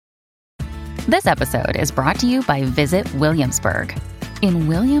This episode is brought to you by Visit Williamsburg. In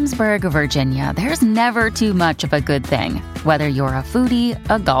Williamsburg, Virginia, there's never too much of a good thing. Whether you're a foodie,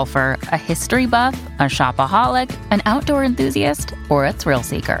 a golfer, a history buff, a shopaholic, an outdoor enthusiast, or a thrill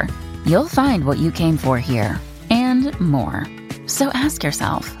seeker, you'll find what you came for here and more. So ask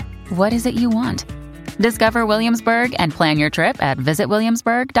yourself, what is it you want? Discover Williamsburg and plan your trip at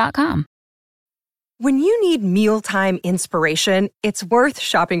visitwilliamsburg.com. When you need mealtime inspiration, it's worth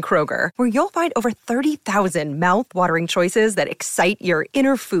shopping Kroger, where you'll find over 30,000 mouth-watering choices that excite your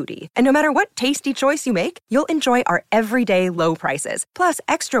inner foodie. And no matter what tasty choice you make, you'll enjoy our everyday low prices, plus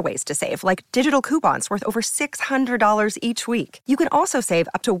extra ways to save, like digital coupons worth over $600 each week. You can also save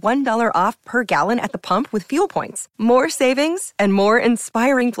up to $1 off per gallon at the pump with fuel points. More savings and more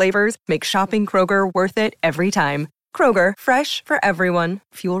inspiring flavors make shopping Kroger worth it every time. Kroger, fresh for everyone.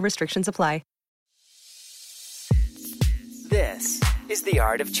 Fuel restrictions apply. This is The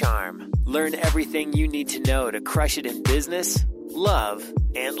Art of Charm. Learn everything you need to know to crush it in business, love,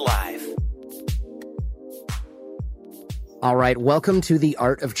 and life. All right, welcome to The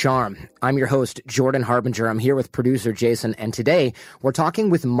Art of Charm. I'm your host, Jordan Harbinger. I'm here with producer Jason, and today we're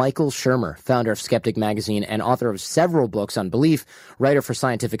talking with Michael Shermer, founder of Skeptic Magazine and author of several books on belief, writer for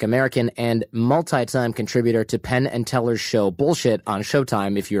Scientific American, and multi-time contributor to Penn and Teller's show Bullshit on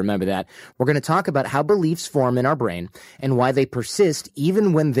Showtime, if you remember that. We're going to talk about how beliefs form in our brain and why they persist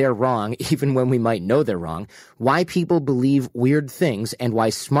even when they're wrong, even when we might know they're wrong, why people believe weird things, and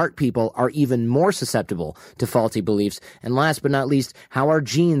why smart people are even more susceptible to faulty beliefs, and last but not least, how our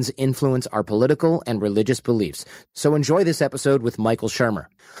genes influence our political and religious beliefs. So enjoy this episode with Michael Shermer.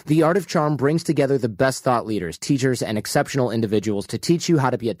 The Art of Charm brings together the best thought leaders, teachers, and exceptional individuals to teach you how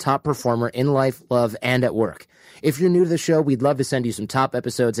to be a top performer in life, love, and at work. If you're new to the show, we'd love to send you some top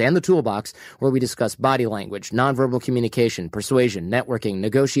episodes and the toolbox where we discuss body language, nonverbal communication, persuasion, networking,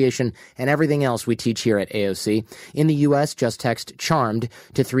 negotiation, and everything else we teach here at AOC. In the U.S., just text CHARMED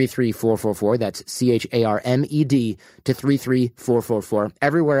to 33444. That's CHARMED to 33444.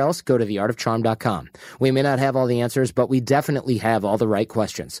 Everywhere else, go to theartofcharm.com. We may not have all the answers, but we definitely have all the right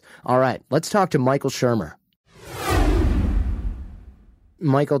questions. All right, let's talk to Michael Shermer.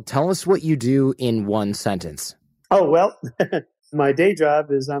 Michael, tell us what you do in one sentence. Oh, well, my day job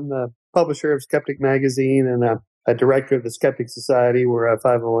is I'm the publisher of Skeptic Magazine and a director of the Skeptic Society. We're a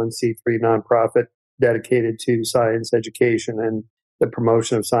 501c3 nonprofit dedicated to science education and the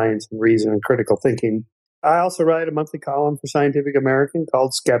promotion of science and reason and critical thinking. I also write a monthly column for Scientific American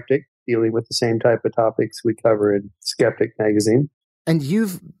called Skeptic, dealing with the same type of topics we cover in Skeptic Magazine. And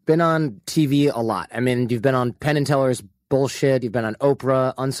you've been on TV a lot. I mean, you've been on Penn and Teller's Bullshit, you've been on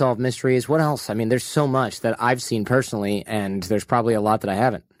Oprah, Unsolved Mysteries. What else? I mean, there's so much that I've seen personally, and there's probably a lot that I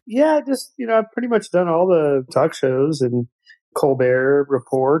haven't. Yeah, I've pretty much done all the talk shows and Colbert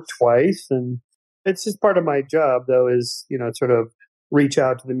Report twice. And it's just part of my job, though, is, sort of reach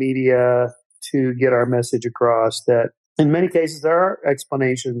out to the media to get our message across that in many cases there are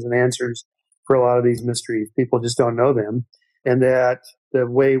explanations and answers for a lot of these mysteries. People just don't know them. And that the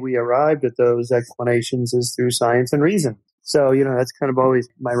way we arrived at those explanations is through science and reason. So, that's kind of always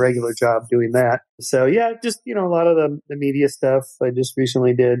my regular job doing that. So, yeah, just, a lot of the media stuff. I just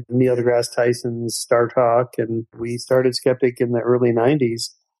recently did Neil deGrasse Tyson's Star Talk, and we started Skeptic in the early 90s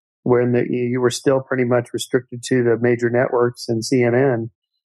when you were still pretty much restricted to the major networks and CNN.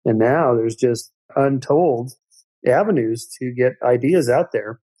 And now there's just untold avenues to get ideas out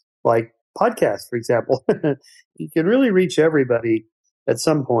there, like podcasts, for example. You can really reach everybody at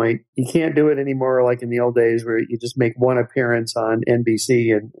some point. You can't do it anymore like in the old days where you just make one appearance on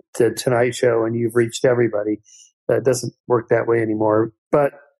NBC and the Tonight Show and you've reached everybody. That doesn't work that way anymore.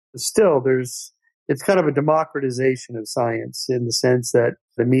 But still, it's kind of a democratization of science in the sense that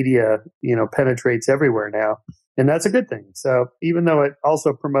the media, penetrates everywhere now. And that's a good thing. So even though it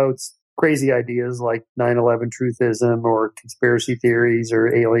also promotes crazy ideas like 9/11 truthism or conspiracy theories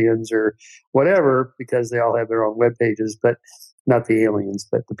or aliens or whatever, because they all have their own web pages, but not the aliens,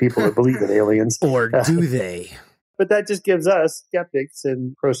 but the people that believe in aliens. Or do they? But that just gives us skeptics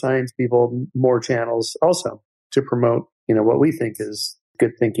and pro-science people more channels also to promote, what we think is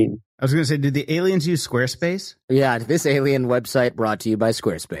good thinking. I was going to say, did the aliens use Squarespace? Yeah, this alien website brought to you by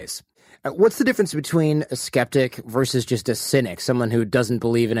Squarespace. What's the difference between a skeptic versus just a cynic, someone who doesn't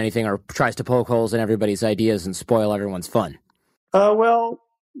believe in anything or tries to poke holes in everybody's ideas and spoil everyone's fun?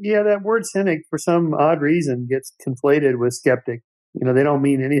 Yeah, that word cynic, for some odd reason, gets conflated with skeptic. They don't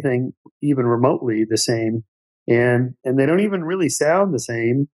mean anything even remotely the same. And they don't even really sound the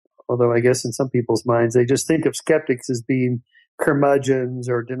same. Although I guess in some people's minds, they just think of skeptics as being curmudgeons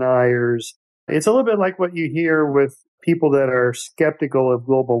or deniers. It's a little bit like what you hear with people that are skeptical of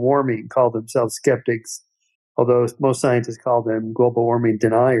global warming call themselves skeptics, although most scientists call them global warming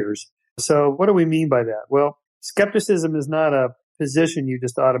deniers. So what do we mean by that? Well, skepticism is not a position you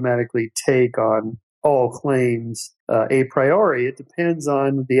just automatically take on all claims a priori. It depends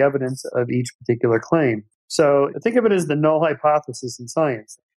on the evidence of each particular claim. So think of it as the null hypothesis in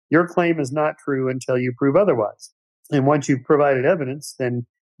science. Your claim is not true until you prove otherwise. And once you've provided evidence, then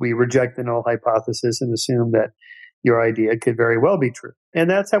we reject the null hypothesis and assume that your idea could very well be true. And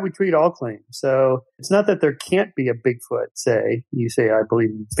that's how we treat all claims. So it's not that there can't be a Bigfoot, say. You say, I believe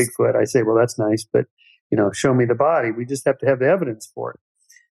in Bigfoot. I say, well, that's nice, but, show me the body. We just have to have the evidence for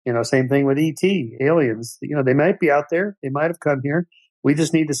it. Same thing with ET, aliens. They might be out there. They might have come here. We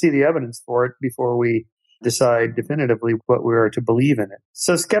just need to see the evidence for it before we decide definitively what we are to believe in it.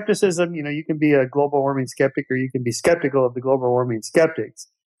 So skepticism, you can be a global warming skeptic or you can be skeptical of the global warming skeptics.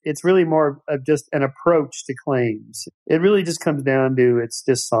 It's really more of just an approach to claims. It really just comes down to it's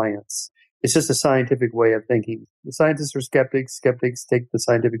just science. It's just a scientific way of thinking. The scientists are skeptics. Skeptics take the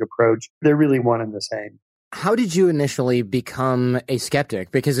scientific approach. They're really one and the same. How did you initially become a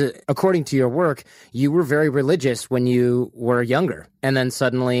skeptic? Because according to your work, you were very religious when you were younger and then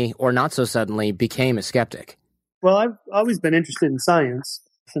suddenly, or not so suddenly, became a skeptic. Well, I've always been interested in science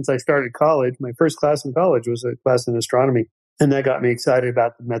since I started college. My first class in college was a class in astronomy. And that got me excited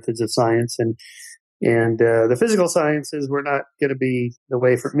about the methods of science. And the physical sciences were not going to be the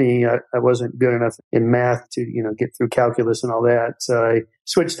way for me. I wasn't good enough in math to, get through calculus and all that. So I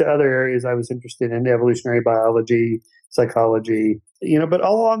switched to other areas I was interested in, evolutionary biology, psychology, but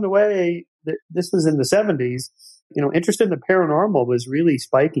all along the way, this was in the 70s, interest in the paranormal was really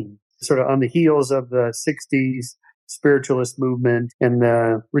spiking, sort of on the heels of the 60s spiritualist movement and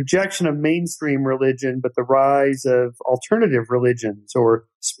the rejection of mainstream religion, but the rise of alternative religions or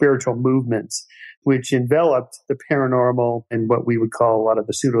spiritual movements, which enveloped the paranormal and what we would call a lot of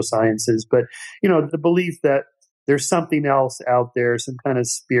the pseudosciences. But, the belief that there's something else out there, some kind of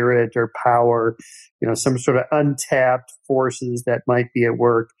spirit or power, some sort of untapped forces that might be at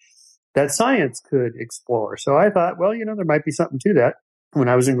work that science could explore. So I thought, well, there might be something to that. When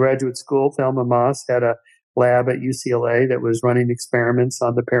I was in graduate school, Thelma Moss had a lab at UCLA that was running experiments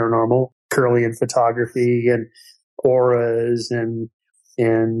on the paranormal, Kirlian photography and auras and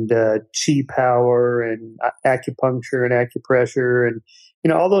chi power and acupuncture and acupressure and,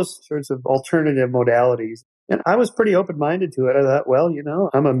 all those sorts of alternative modalities. And I was pretty open-minded to it. I thought, well,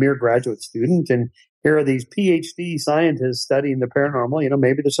 I'm a mere graduate student and here are these PhD scientists studying the paranormal.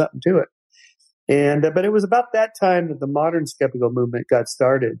 Maybe there's something to it. And, but it was about that time that the modern skeptical movement got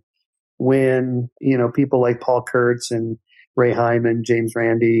started. When, people like Paul Kurtz and Ray Hyman, James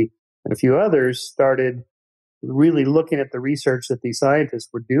Randi, and a few others started really looking at the research that these scientists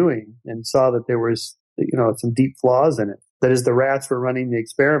were doing and saw that there was, some deep flaws in it. That is, the rats were running the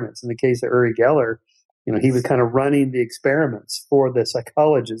experiments. In the case of Uri Geller, he was kind of running the experiments for the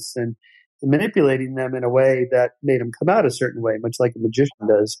psychologists and manipulating them in a way that made them come out a certain way, much like a magician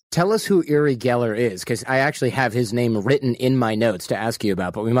does. Tell us who Uri Geller is, because I actually have his name written in my notes to ask you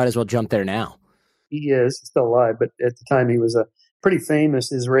about, but we might as well jump there now. He is still alive, but at the time he was a pretty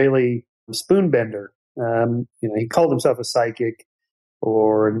famous Israeli spoonbender. He called himself a psychic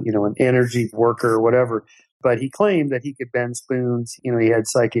or, an energy worker or whatever, but he claimed that he could bend spoons. He had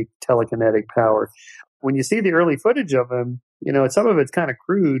psychic telekinetic power. When you see the early footage of him, some of it's kind of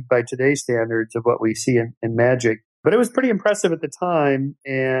crude by today's standards of what we see in magic, but it was pretty impressive at the time,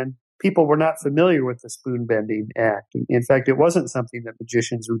 and people were not familiar with the spoon bending act. In fact, it wasn't something that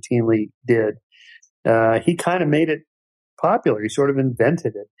magicians routinely did. He kind of made it popular. He sort of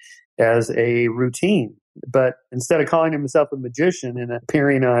invented it as a routine. But instead of calling himself a magician and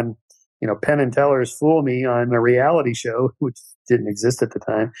appearing on, Penn and Teller's Fool Me on a reality show, which didn't exist at the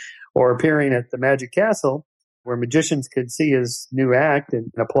time, or appearing at the Magic Castle, where magicians could see his new act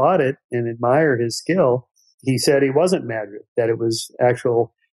and applaud it and admire his skill, he said he wasn't magic, that it was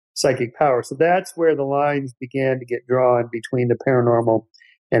actual psychic power. So that's where the lines began to get drawn between the paranormal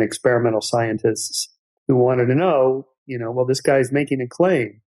and experimental scientists who wanted to know, well, this guy's making a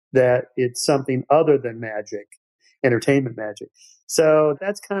claim that it's something other than magic, entertainment magic. So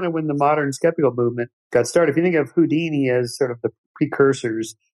that's kind of when the modern skeptical movement got started. If you think of Houdini as sort of the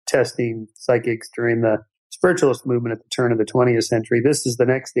precursors testing psychics during the spiritualist movement at the turn of the 20th century, this is the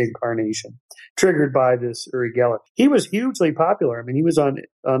next incarnation, triggered by this Uri Geller. He was hugely popular. I mean, he was on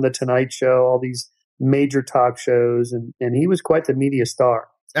The Tonight Show, all these major talk shows, and he was quite the media star.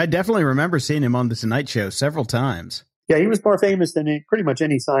 I definitely remember seeing him on The Tonight Show several times. Yeah, he was more famous than pretty much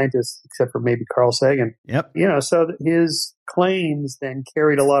any scientist, except for maybe Carl Sagan. Yep. So his claims then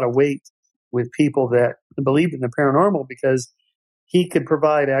carried a lot of weight with people that believed in the paranormal because he could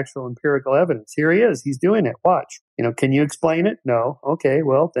provide actual empirical evidence. Here he is. He's doing it. Watch. Can you explain it? No. Okay.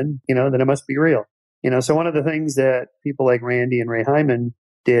 Well, then it must be real. So one of the things that people like Randy and Ray Hyman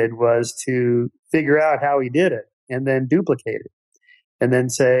did was to figure out how he did it and then duplicate it and then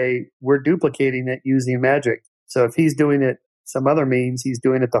say, we're duplicating it using magic. So if he's doing it some other means, he's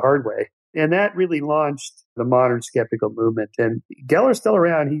doing it the hard way. And that really launched the modern skeptical movement. And Geller's still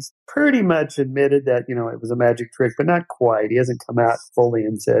around. He's pretty much admitted that, it was a magic trick, but not quite. He hasn't come out fully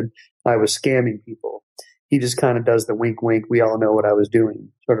and said, I was scamming people. He just kind of does the wink, wink. We all know what I was doing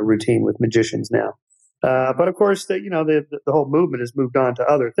sort of routine with magicians now. But of course, the whole movement has moved on to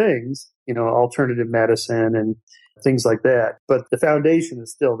other things, alternative medicine and things like that. But the foundation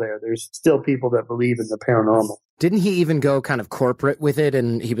is still there. There's still people that believe in the paranormal. Didn't he even go kind of corporate with it?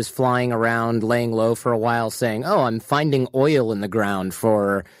 And he was flying around, laying low for a while, saying, oh, I'm finding oil in the ground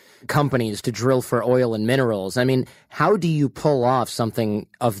for companies to drill for oil and minerals. I mean, how do you pull off something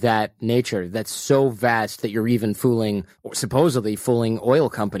of that nature that's so vast that you're even fooling, or supposedly fooling oil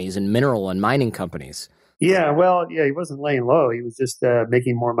companies and mineral and mining companies? Yeah, well, he wasn't laying low. He was just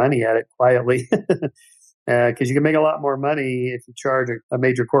making more money at it quietly. Because you can make a lot more money if you charge a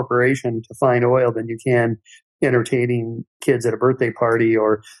major corporation to find oil than you can entertaining kids at a birthday party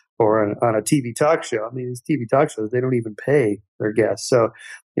or on a TV talk show. I mean, these TV talk shows, they don't even pay their guests. So,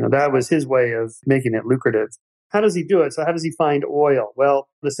 that was his way of making it lucrative. How does he do it? So how does he find oil? Well,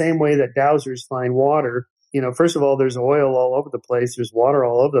 the same way that dowsers find water. First of all, there's oil all over the place. There's water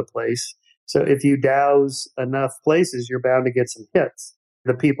all over the place. So if you douse enough places, you're bound to get some hits.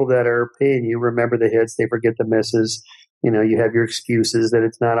 The people that are paying you remember the hits. They forget the misses. You have your excuses that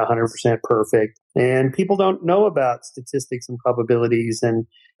it's not 100% perfect. And people don't know about statistics and probabilities. And,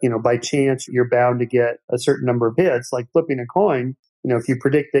 by chance, you're bound to get a certain number of hits, like flipping a coin. If you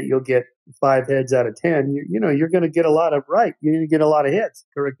predict that you'll get 5 heads out of 10, you're going to get a lot of right. You're going to get a lot of hits,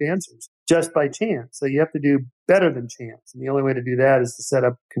 correct answers, just by chance. So you have to do better than chance. And the only way to do that is to set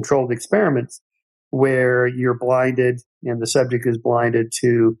up controlled experiments where you're blinded and the subject is blinded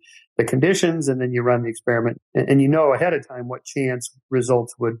to the conditions, and then you run the experiment and ahead of time what chance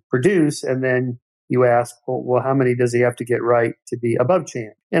results would produce. And then you ask, well, how many does he have to get right to be above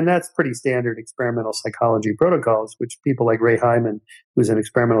chance? And that's pretty standard experimental psychology protocols, which people like Ray Hyman, who's an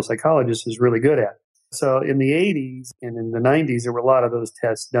experimental psychologist, is really good at. So in the 80s and in the 90s, there were a lot of those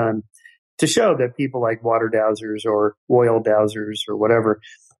tests done to show that people like water dowsers or oil dowsers or whatever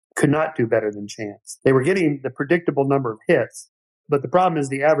could not do better than chance. They were getting the predictable number of hits. But the problem is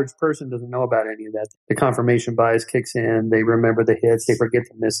the average person doesn't know about any of that. The confirmation bias kicks in. They remember the hits. They forget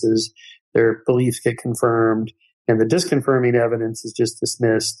the misses. Their beliefs get confirmed. And the disconfirming evidence is just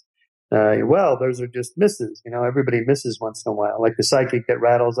dismissed. Well, those are just misses. Everybody misses once in a while. Like the psychic that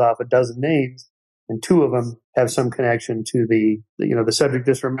rattles off a dozen names, and 2 of them have some connection to the subject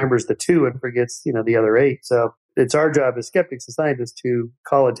just remembers the 2 and forgets, the other 8. So it's our job as skeptics and scientists to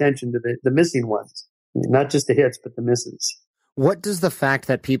call attention to the missing ones, not just the hits, but the misses. What does the fact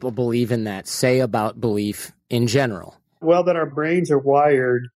that people believe in that say about belief in general? Well, that our brains are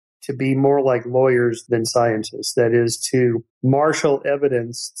wired to be more like lawyers than scientists. That is, to marshal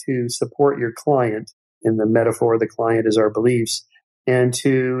evidence to support your client. In the metaphor, the client is our beliefs, and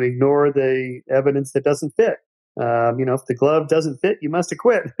to ignore the evidence that doesn't fit. If the glove doesn't fit, you must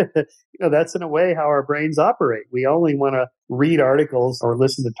acquit. That's in a way how our brains operate. We only want to read articles or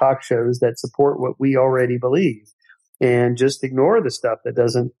listen to talk shows that support what we already believe, and just ignore the stuff that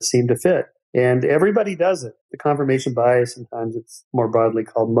doesn't seem to fit. And everybody does it. The confirmation bias, sometimes it's more broadly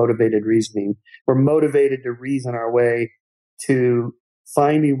called motivated reasoning. We're motivated to reason our way to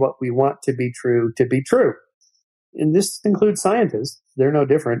finding what we want to be true. And this includes scientists. They're no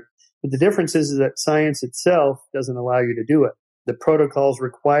different. But the difference is that science itself doesn't allow you to do it. The protocols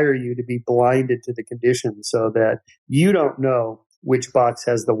require you to be blinded to the conditions so that you don't know which box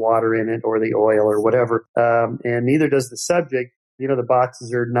has the water in it or the oil or whatever. And neither does the subject. The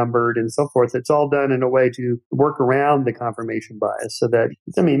boxes are numbered and so forth. It's all done in a way to work around the confirmation bias so that,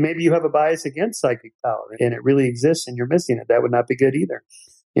 maybe you have a bias against psychic power and it really exists and you're missing it. That would not be good either.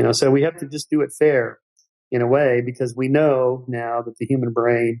 So we have to just do it fair in a way, because we know now that the human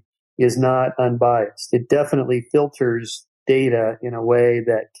brain is not unbiased. It definitely filters data in a way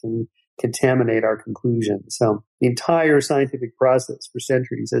that can contaminate our conclusions. So the entire scientific process for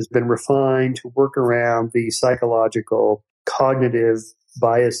centuries has been refined to work around the psychological, cognitive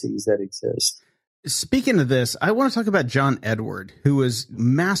biases that exist. Speaking of this, I want to talk about John Edward, who was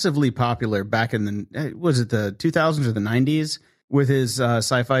massively popular back in the 2000s or the 90s with his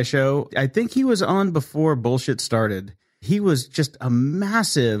sci-fi show. I think he was on before bullshit started. He was just a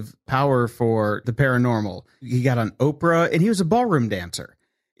massive power for the paranormal. He got on Oprah, and he was a ballroom dancer.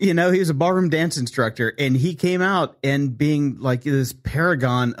 He was a ballroom dance instructor, and he came out and being like this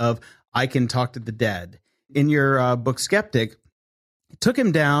paragon of, I can talk to the dead. In your book, Skeptic, took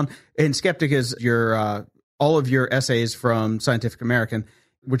him down, and Skeptic is your all of your essays from Scientific American,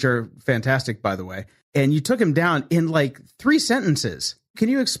 which are fantastic, by the way. And you took him down in like 3 sentences. Can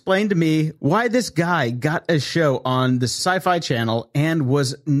you explain to me why this guy got a show on the Sci-Fi Channel and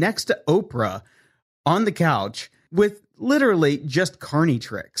was next to Oprah on the couch with literally just carny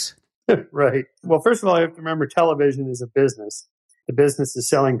tricks? Right. Well, first of all, you have to remember television is a business. The business is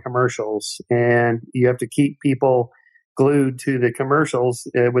selling commercials, and you have to keep people glued to the commercials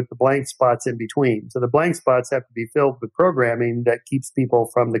with the blank spots in between. So the blank spots have to be filled with programming that keeps people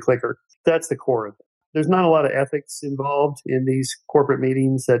from the clicker. That's the core of it. There's not a lot of ethics involved in these corporate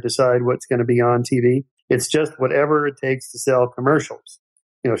meetings that decide what's going to be on TV. It's just whatever it takes to sell commercials,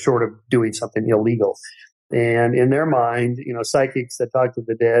 short of doing something illegal. And in their mind, psychics that talk to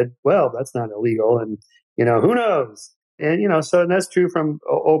the dead, well, that's not illegal. And, who knows? And, and that's true from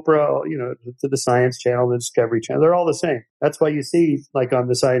Oprah, to the Science Channel, the Discovery Channel. They're all the same. That's why you see, like on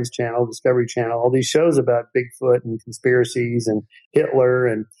the Science Channel, Discovery Channel, all these shows about Bigfoot and conspiracies and Hitler.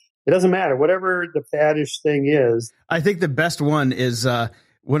 And it doesn't matter. Whatever the faddish thing is. I think the best one is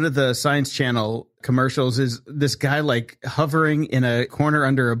one of the Science Channel commercials is this guy like hovering in a corner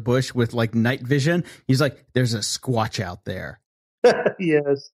under a bush with like night vision. He's like, there's a Squatch out there.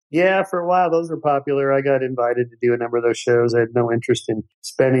 Yes. Yeah, for a while, those were popular. I got invited to do a number of those shows. I had no interest in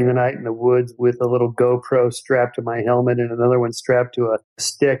spending the night in the woods with a little GoPro strapped to my helmet and another one strapped to a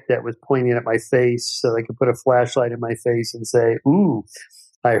stick that was pointing at my face so I could put a flashlight in my face and say, ooh,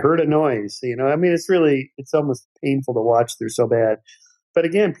 I heard a noise. It's almost painful to watch. They're so bad. But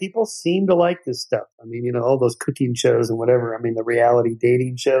again, people seem to like this stuff. All those cooking shows and whatever. The reality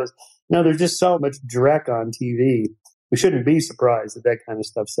dating shows. There's just so much dreck on TV. We shouldn't be surprised that kind of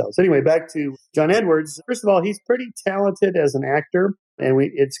stuff sells. Anyway, back to John Edwards. First of all, he's pretty talented as an actor. And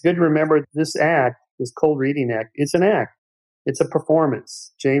it's good to remember this cold reading act, it's an act. It's a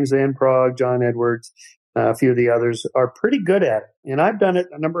performance. James Van Praagh, John Edwards, a few of the others are pretty good at it. And I've done it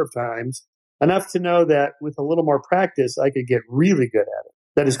a number of times, enough to know that with a little more practice, I could get really good at it.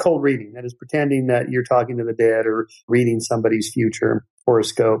 That is cold reading. That is pretending that you're talking to the dead or reading somebody's future,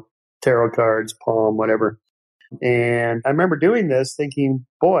 horoscope, tarot cards, palm, whatever. And I remember doing this thinking,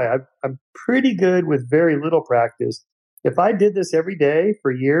 boy, I'm pretty good with very little practice. If I did this every day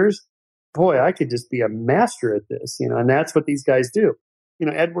for years, boy, I could just be a master at this, and that's what these guys do.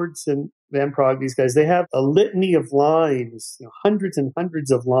 Edwards and Van Praagh, these guys, they have a litany of lines, hundreds and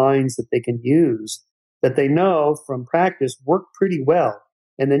hundreds of lines that they can use that they know from practice work pretty well.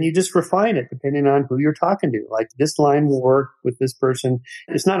 And then you just refine it depending on who you're talking to. Like this line will work with this person.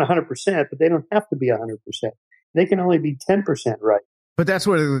 It's not 100%, but they don't have to be 100%. They can only be 10% right. But that's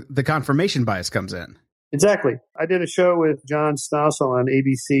where the confirmation bias comes in. Exactly. I did a show with John Stossel on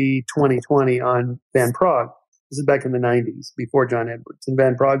ABC 2020 on Van Praagh. This is back in the 90s, before John Edwards. And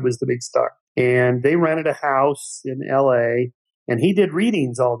Van Praagh was the big star. And they rented a house in L.A., and he did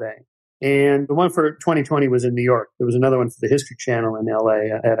readings all day. And the one for 2020 was in New York. There was another one for the History Channel in L.A.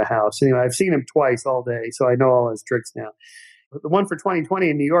 at a house. Anyway, I've seen him twice all day, so I know all his tricks now. The one for 2020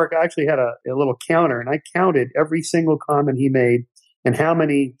 in New York, I actually had a little counter, and I counted every single comment he made and how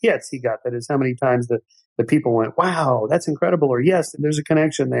many hits he got. That is, how many times the people went, wow, that's incredible, or yes, there's a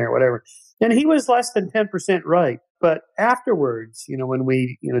connection there, whatever. And he was less than 10% right. But afterwards, when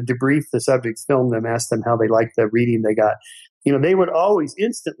we, debriefed the subjects, filmed them, asked them how they liked the reading they got, they would always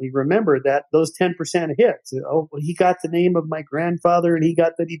instantly remember that those 10% hits. Oh, well, he got the name of my grandfather, and he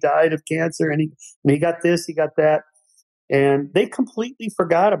got that he died of cancer, and he got this, he got that. And they completely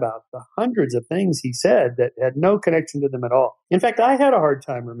forgot about the hundreds of things he said that had no connection to them at all. In fact, I had a hard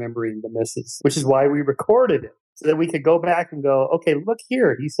time remembering the misses, which is why we recorded it, so that we could go back and go, okay, look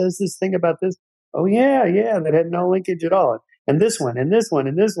here. He says this thing about this. Oh, yeah, that had no linkage at all. And this one, and this one,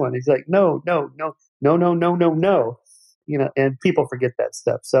 and this one. He's like, no. And people forget that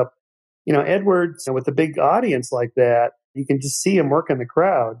stuff. So, Edwards, with a big audience like that, you can just see him work in the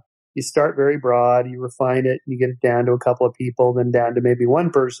crowd. You start very broad, you refine it, you get it down to a couple of people, then down to maybe one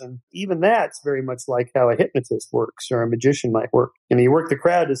person. Even that's very much like how a hypnotist works or a magician might work. You work the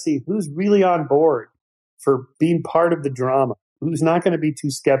crowd to see who's really on board for being part of the drama, who's not going to be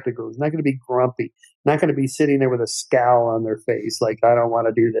too skeptical, who's not going to be grumpy, not going to be sitting there with a scowl on their face like, I don't want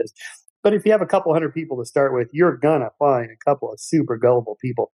to do this. But if you have a couple hundred people to start with, you're going to find a couple of super gullible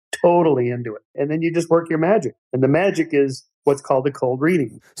people totally into it. And then you just work your magic. And the magic is what's called a cold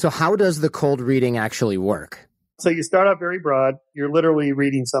reading. So how does the cold reading actually work? So you start off very broad. You're literally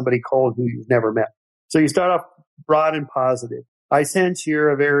reading somebody cold who you've never met. So you start off broad and positive. I sense you're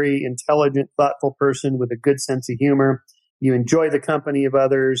a very intelligent, thoughtful person with a good sense of humor. You enjoy the company of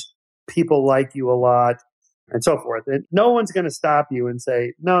others. People like you a lot, and so forth. And no one's going to stop you and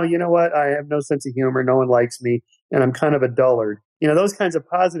say, no, you know what? I have no sense of humor. No one likes me. And I'm kind of a dullard. Those kinds of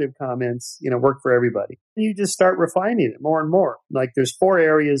positive comments, work for everybody. You just start refining it more and more. Like there's 4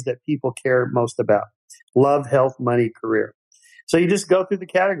 areas that people care most about: love, health, money, career. So you just go through the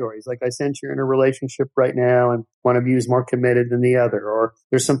categories. Like I sense you're in a relationship right now and one of you is more committed than the other, or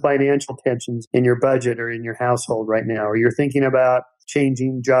there's some financial tensions in your budget or in your household right now, or you're thinking about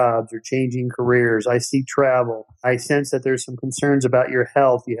changing jobs or changing careers. I see travel. I sense that there's some concerns about your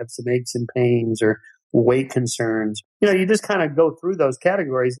health. You have some aches and pains or weight concerns. You just kind of go through those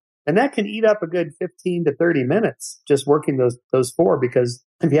categories. And that can eat up a good 15 to 30 minutes just working those 4, because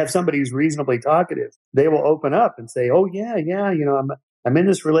if you have somebody who's reasonably talkative, they will open up and say, oh, yeah, I'm in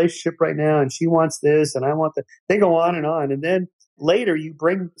this relationship right now and she wants this and I want that. They go on. And then later you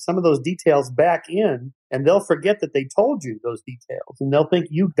bring some of those details back in and they'll forget that they told you those details and they'll think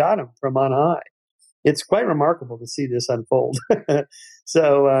you got them from on high. It's quite remarkable to see this unfold.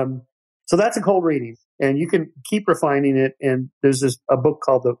 So that's a cold reading, and you can keep refining it. And there's a book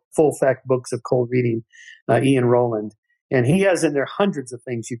called The Full Fact Books of Cold Reading, Ian Rowland, and he has in there hundreds of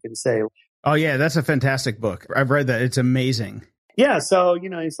things you can say. Oh yeah, that's a fantastic book. I've read that. It's amazing. Yeah. So,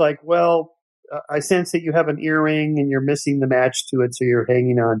 he's like, well, I sense that you have an earring and you're missing the match to it. So you're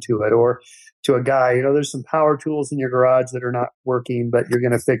hanging on to it. Or to a guy, there's some power tools in your garage that are not working, but you're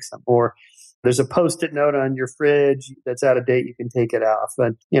going to fix them. Or there's a Post-it note on your fridge that's out of date. You can take it off.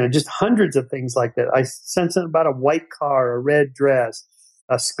 And, just hundreds of things like that. I sense something about a white car, a red dress,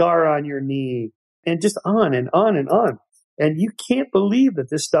 a scar on your knee, and just on and on and on. And you can't believe that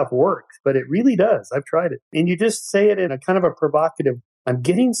this stuff works, but it really does. I've tried it. And you just say it in a kind of a provocative, I'm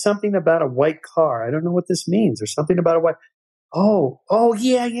getting something about a white car. I don't know what this means. There's something about a white. Oh,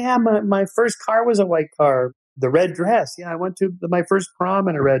 yeah. My first car was a white car. The red dress. Yeah, I went to my first prom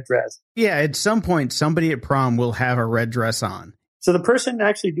in a red dress. Yeah, at some point, somebody at prom will have a red dress on. So the person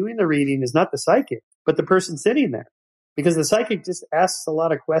actually doing the reading is not the psychic, but the person sitting there. Because the psychic just asks a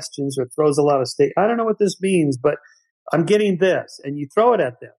lot of questions or throws a lot of I don't know what this means, but I'm getting this. And you throw it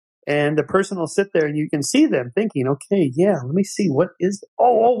at them. And the person will sit there and you can see them thinking, okay, yeah, let me see. What is it?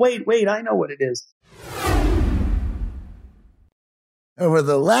 Oh, wait, I know what it is. Over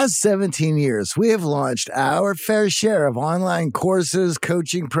the last 17 years, we have launched our fair share of online courses,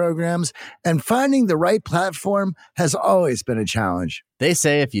 coaching programs, and finding the right platform has always been a challenge. They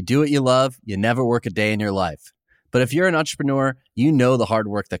say if you do what you love, you never work a day in your life. But if you're an entrepreneur, you know the hard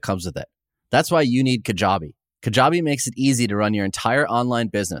work that comes with it. That's why you need Kajabi. Kajabi makes it easy to run your entire online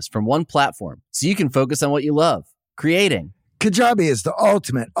business from one platform so you can focus on what you love, creating. Kajabi is the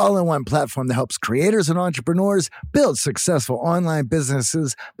ultimate all-in-one platform that helps creators and entrepreneurs build successful online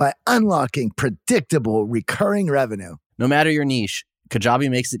businesses by unlocking predictable, recurring revenue. No matter your niche, Kajabi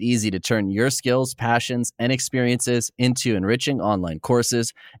makes it easy to turn your skills, passions, and experiences into enriching online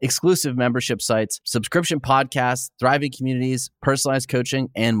courses, exclusive membership sites, subscription podcasts, thriving communities, personalized coaching,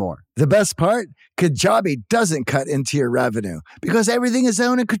 and more. The best part? Kajabi doesn't cut into your revenue because everything is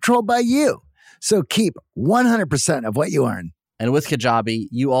owned and controlled by you. So keep 100% of what you earn. And with Kajabi,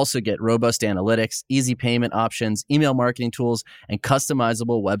 you also get robust analytics, easy payment options, email marketing tools, and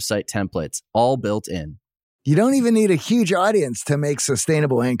customizable website templates, all built in. You don't even need a huge audience to make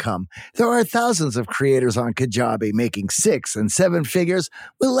sustainable income. There are thousands of creators on Kajabi making 6 and 7 figures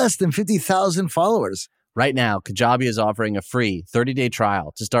with less than 50,000 followers. Right now, Kajabi is offering a free 30-day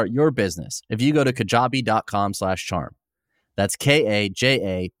trial to start your business if you go to kajabi.com/charm. That's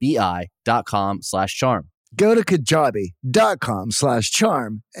KAJABI.com/charm. Go to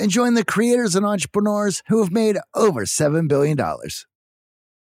kajabi.com/charm and join the creators and entrepreneurs who have made over $7 billion.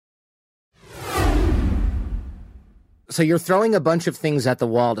 So you're throwing a bunch of things at the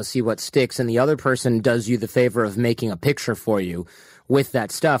wall to see what sticks, and the other person does you the favor of making a picture for you with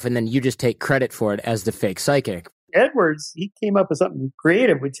that stuff, and then you just take credit for it as the fake psychic. Edwards, he came up with something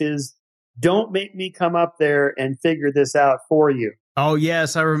creative, which is, don't make me come up there and figure this out for you. Oh,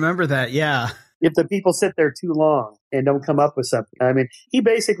 yes, I remember that, yeah. If the people sit there too long and don't come up with something. I mean, he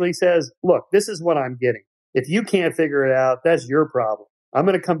basically says, look, this is what I'm getting. If you can't figure it out, that's your problem. I'm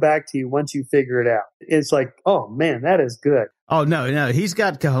going to come back to you once you figure it out. It's like, oh, man, that is good. Oh, no, he's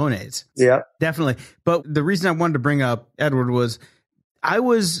got cojones. Yeah. Definitely. But the reason I wanted to bring up Edward was I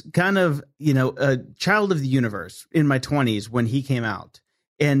was kind of, a child of the universe in my 20s when he came out.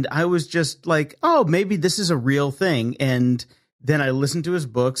 And I was just like, oh, maybe this is a real thing. And then I listened to his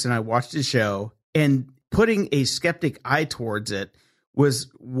books and I watched his show. And putting a skeptic eye towards it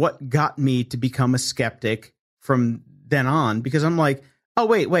was what got me to become a skeptic from then on, because I'm like, oh,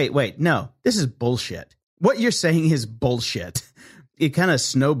 wait. No, this is bullshit. What you're saying is bullshit. It kind of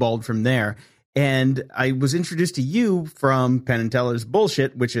snowballed from there. And I was introduced to you from Penn and Teller's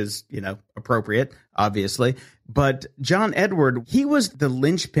bullshit, which is, appropriate, obviously. But John Edward, he was the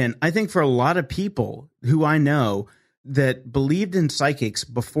linchpin, I think, for a lot of people who I know that believed in psychics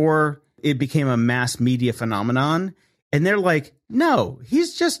before it became a mass media phenomenon. And they're like, no,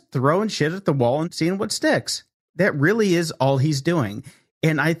 he's just throwing shit at the wall and seeing what sticks. That really is all he's doing.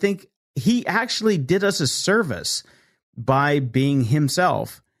 And I think he actually did us a service by being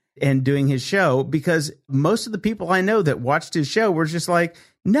himself and doing his show, because most of the people I know that watched his show were just like,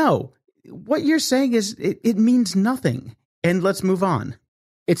 no, what you're saying is it means nothing. And let's move on.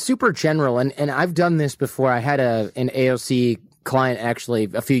 It's super general. And I've done this before. I had an AOC client actually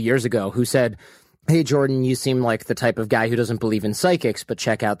a few years ago who said, hey, Jordan, you seem like the type of guy who doesn't believe in psychics, but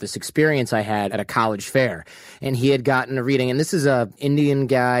check out this experience I had at a college fair. And he had gotten a reading, and this is a Indian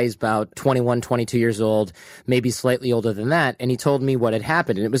guy, he's about 21, 22 years old, maybe slightly older than that. And he told me what had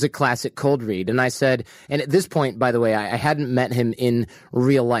happened, and it was a classic cold read. And I said, and at this point, by the way, I hadn't met him in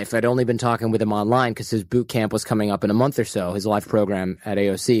real life. I'd only been talking with him online because his boot camp was coming up in a month or so, his live program at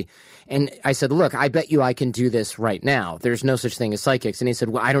AOC. And I said, look, I bet you I can do this right now. There's no such thing as psychics. And he said,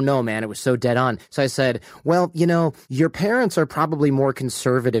 well, I don't know, man. It was so dead on. So I said, well, your parents are probably more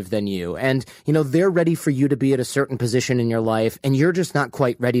conservative than you. And, they're ready for you to be at a certain position in your life. And you're just not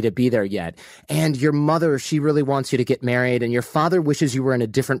quite ready to be there yet. And your mother, she really wants you to get married. And your father wishes you were in a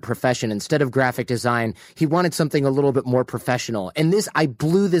different profession. Instead of graphic design, he wanted something a little bit more professional. And I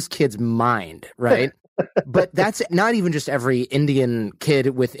blew this kid's mind, right? But that's not even just every Indian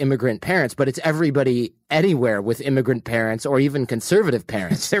kid with immigrant parents, but it's everybody anywhere with immigrant parents or even conservative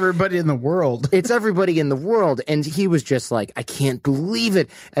parents. It's everybody in the world. It's everybody in the world. And he was just like, I can't believe it.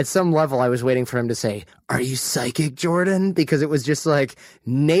 At some level, I was waiting for him to say, are you psychic, Jordan? Because it was just like,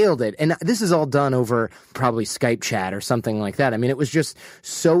 nailed it. And this is all done over probably Skype chat or something like that. I mean, it was just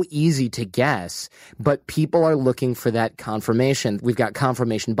so easy to guess, but people are looking for that confirmation. We've got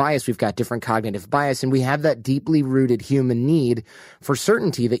confirmation bias. We've got different cognitive bias, and we have that deeply rooted human need for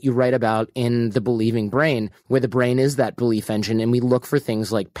certainty that you write about in The Believing Brain, where the brain is that belief engine, and we look for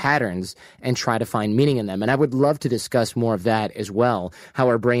things like patterns and try to find meaning in them. And I would love to discuss more of that as well, how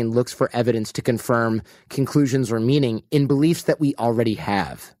our brain looks for evidence to confirm conclusions or meaning in beliefs that we already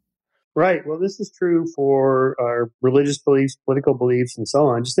have. Right. Well, this is true for our religious beliefs, political beliefs, and so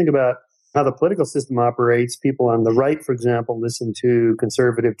on. Just think about how the political system operates. People on the right, for example, listen to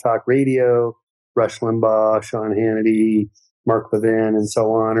conservative talk radio, Rush Limbaugh, Sean Hannity, Mark Levin, and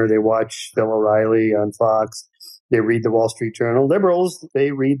so on, or they watch Bill O'Reilly on Fox. They read the Wall Street Journal. Liberals,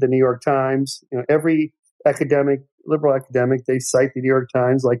 they read the New York Times. Every liberal academic, they cite the New York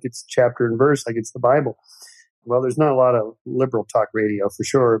Times like it's chapter and verse, like it's the Bible. Well, there's not a lot of liberal talk radio for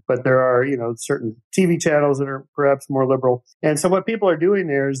sure, but there are, certain TV channels that are perhaps more liberal. And so what people are doing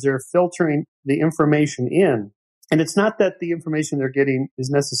there is they're filtering the information in. And it's not that the information they're getting is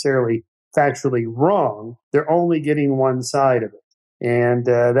necessarily factually wrong. They're only getting one side of it. And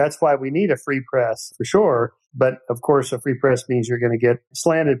that's why we need a free press for sure. But of course, a free press means you're going to get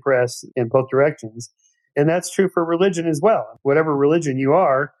slanted press in both directions. And that's true for religion as well. Whatever religion you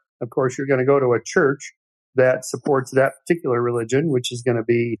are, of course, you're going to go to a church that supports that particular religion, which is going to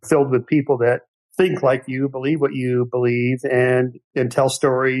be filled with people that think like you, believe what you believe, and tell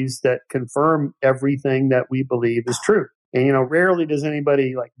stories that confirm everything that we believe is true. And, rarely does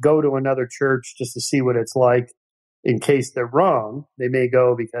anybody go to another church just to see what it's like in case they're wrong. They may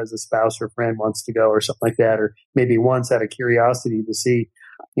go because a spouse or friend wants to go or something like that, or maybe once out of curiosity to see,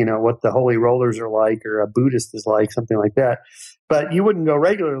 what the holy rollers are like, or a Buddhist is like, something like that. But you wouldn't go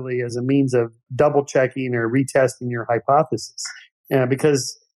regularly as a means of double checking or retesting your hypothesis,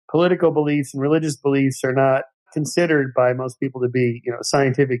 because political beliefs and religious beliefs are not considered by most people to be,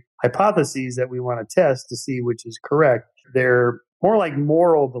 scientific hypotheses that we want to test to see which is correct. They're more like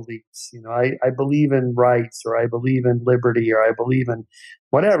moral beliefs. I believe in rights, or I believe in liberty, or I believe in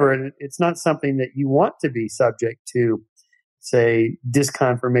whatever. And it's not something that you want to be subject to, say,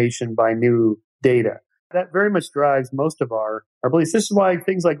 disconfirmation by new data. That very much drives most of our beliefs. This is why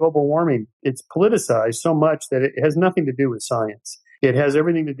things like global warming, it's politicized so much that it has nothing to do with science. It has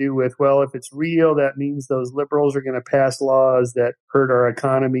everything to do with, well, if it's real, that means those liberals are going to pass laws that hurt our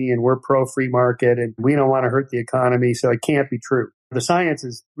economy, and we're pro-free market, and we don't want to hurt the economy, so it can't be true. The science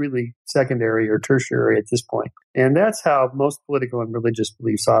is really secondary or tertiary at this point. And that's how most political and religious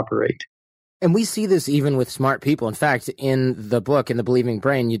beliefs operate. And we see this even with smart people. In fact, in the book, in The Believing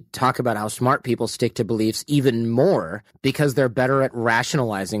Brain, you talk about how smart people stick to beliefs even more because they're better at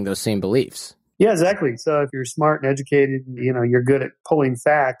rationalizing those same beliefs. Yeah, exactly. So if you're smart and educated, you're good at pulling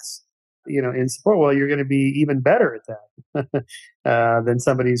facts, in support, well, you're going to be even better at that than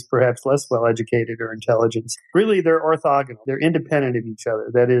somebody who's perhaps less well educated or intelligent. Really, they're orthogonal. They're independent of each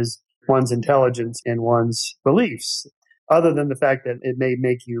other. That is, one's intelligence and one's beliefs, other than the fact that it may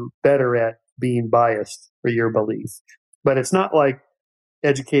make you better at being biased for your belief. But it's not like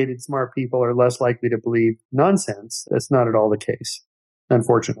educated, smart people are less likely to believe nonsense. That's not at all the case,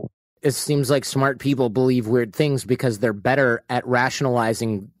 unfortunately. It seems like smart people believe weird things because they're better at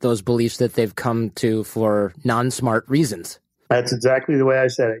rationalizing those beliefs that they've come to for non-smart reasons. That's exactly the way I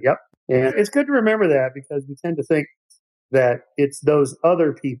said it. Yep. And it's good to remember that because we tend to think that it's those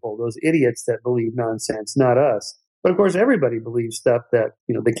other people, those idiots that believe nonsense, not us. But of course, everybody believes stuff that,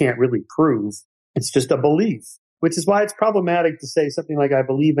 they can't really prove. It's just a belief, which is why it's problematic to say something like, I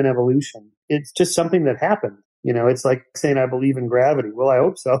believe in evolution. It's just something that happened. It's like saying I believe in gravity. Well, I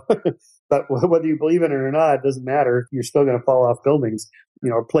hope so. But whether you believe in it or not, it doesn't matter. You're still going to fall off buildings,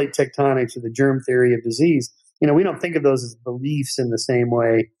 or plate tectonics or the germ theory of disease. We don't think of those as beliefs in the same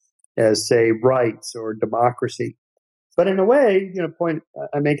way as, say, rights or democracy. But in a way, point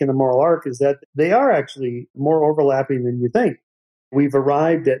I make in the moral arc is that they are actually more overlapping than you think. We've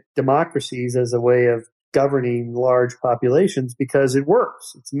arrived at democracies as a way of governing large populations because it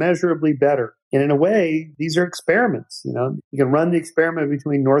works. It's measurably better. And in a way, these are experiments. You can run the experiment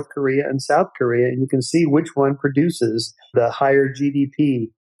between North Korea and South Korea, and you can see which one produces the higher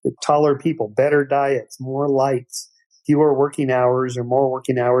GDP, the taller people, better diets, more lights, fewer working hours or more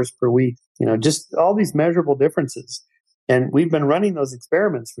working hours per week. Just all these measurable differences. And we've been running those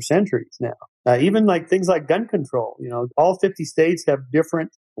experiments for centuries now. Even like things like gun control. All 50 states have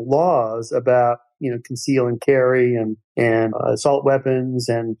different laws about, conceal and carry and assault weapons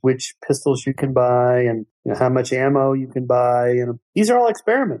and which pistols you can buy and how much ammo you can buy. These are all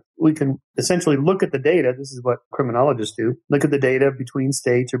experiments. We can essentially look at the data. This is what criminologists do. Look at the data between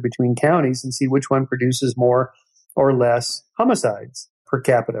states or between counties and see which one produces more or less homicides per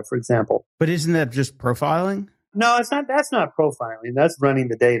capita, for example. But isn't that just profiling? No, it's not. That's not profiling. That's running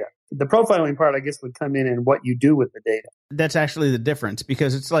the data. The profiling part, I guess, would come in what you do with the data. That's actually the difference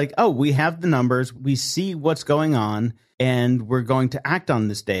because it's like, oh, we have the numbers, we see what's going on, and we're going to act on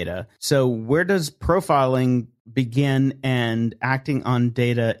this data. So where does profiling begin and acting on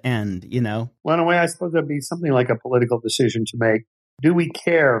data end, Well, in a way, I suppose that'd be something like a political decision to make. Do we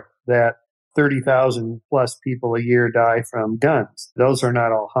care that 30,000 plus people a year die from guns? Those are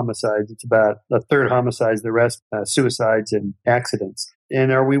not all homicides. It's about a third homicides, the rest suicides and accidents.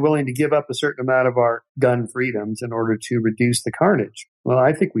 And are we willing to give up a certain amount of our gun freedoms in order to reduce the carnage? Well,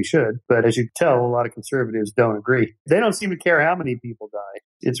 I think we should. But as you can tell, a lot of conservatives don't agree. They don't seem to care how many people die.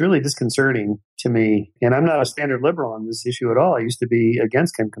 It's really disconcerting to me. And I'm not a standard liberal on this issue at all. I used to be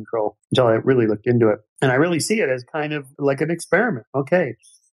against gun control until I really looked into it. And I really see it as kind of like an experiment. Okay,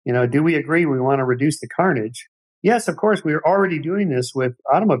 do we agree we want to reduce the carnage? Yes, of course, we are already doing this with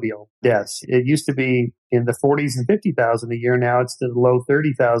automobile deaths. It used to be in the 40s and 50,000 a year. Now it's the low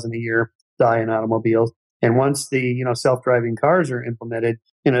 30,000 a year die in automobiles. And once the, self-driving cars are implemented,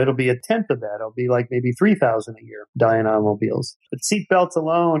 it'll be a tenth of that. It'll be like maybe 3,000 a year die in automobiles. But seat belts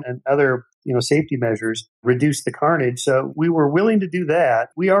alone and other, safety measures reduce the carnage. So we were willing to do that.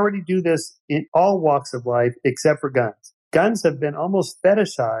 We already do this in all walks of life except for guns. Guns have been almost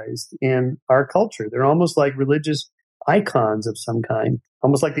fetishized in our culture. They're almost like religious icons of some kind,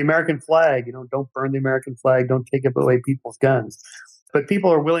 almost like the American flag. Don't burn the American flag. Don't take away people's guns. But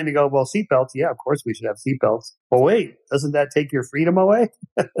people are willing to go, well, seatbelts. Yeah, of course we should have seatbelts. Well, wait, doesn't that take your freedom away?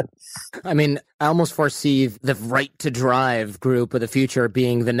 I mean, I almost foresee the right to drive group of the future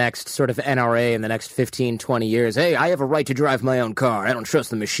being the next sort of NRA in the next 15, 20 years. Hey, I have a right to drive my own car. I don't trust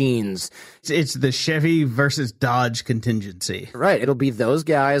the machines. It's the Chevy versus Dodge contingency. Right. It'll be those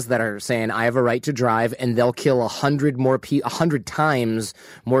guys that are saying, I have a right to drive, and they'll kill 100 times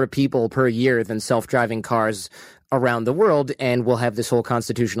more people per year than self-driving cars around the world, and we'll have this whole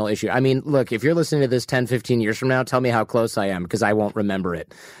constitutional issue. I mean, look, if you're listening to this 10, 15 years from now, tell me how close I am, because I won't remember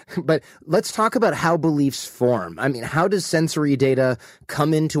it. But let's talk about how beliefs form. I mean, how does sensory data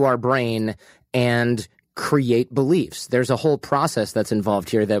come into our brain and create beliefs? There's a whole process that's involved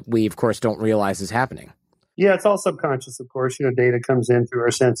here that we, of course, don't realize is happening. Yeah, it's all subconscious, of course. Data comes in through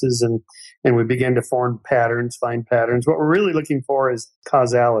our senses and we begin to form patterns, find patterns. What we're really looking for is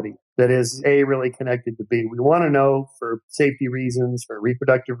causality. that is A, really connected to B. We want to know for safety reasons, for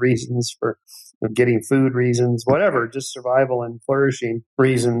reproductive reasons, for getting food reasons, whatever, just survival and flourishing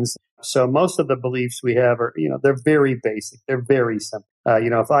reasons. So most of the beliefs we have are, they're very basic. They're very simple.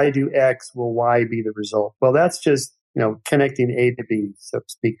 If I do X, will Y be the result? Well, that's just, connecting A to B, so to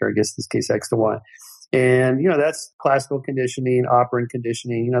speak, or I guess in this case, X to Y. And, that's classical conditioning, operant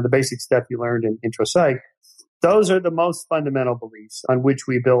conditioning, the basic stuff you learned in intro psych. Those are the most fundamental beliefs on which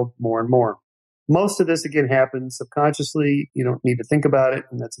we build more and more. Most of this, again, happens subconsciously. You don't need to think about it,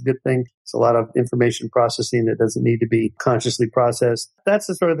 and that's a good thing. It's a lot of information processing that doesn't need to be consciously processed. That's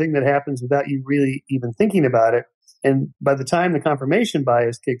the sort of thing that happens without you really even thinking about it. And by the time the confirmation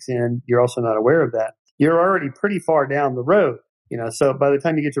bias kicks in, you're also not aware of that. You're already pretty far down the road. So by the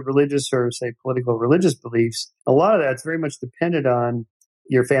time you get to religious or, say, political religious beliefs, a lot of that's very much dependent on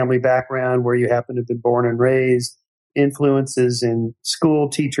your family background, where you happen to have been born and raised, influences in school,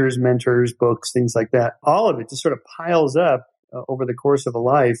 teachers, mentors, books, things like that. All of it just sort of piles up over the course of a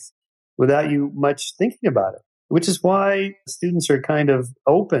life without you much thinking about it, which is why students are kind of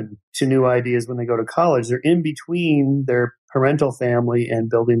open to new ideas when they go to college. They're in between their parental family and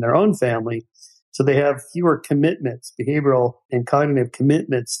building their own family. So they have fewer commitments, behavioral and cognitive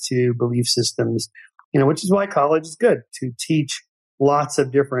commitments to belief systems, which is why college is good, to teach lots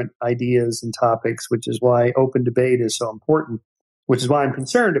of different ideas and topics, which is why open debate is so important, which is why I'm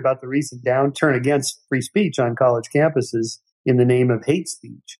concerned about the recent downturn against free speech on college campuses in the name of hate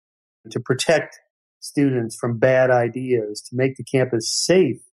speech. To protect students from bad ideas, to make the campus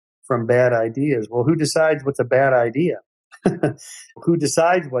safe from bad ideas. Well, who decides what's a bad idea? Who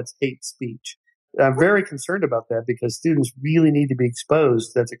decides what's hate speech? I'm very concerned about that because students really need to be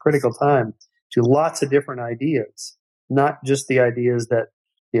exposed. That's a critical time to lots of different ideas, not just the ideas that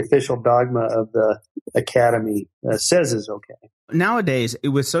the official dogma of the academy says is okay. Nowadays,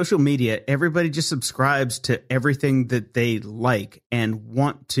 with social media, everybody just subscribes to everything that they like and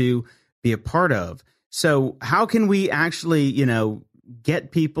want to be a part of. So how can we actually,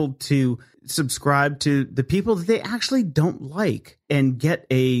 get people to subscribe to the people that they actually don't like and get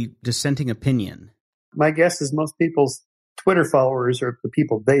a dissenting opinion? My guess is most people's Twitter followers, or the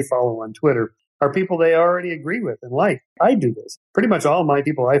people they follow on Twitter, are people they already agree with and like. I do this. Pretty much all my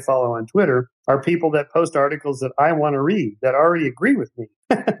people I follow on Twitter are people that post articles that I want to read, that already agree with me.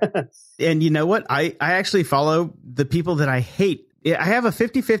 And you know what? I actually follow the people that I hate. I have a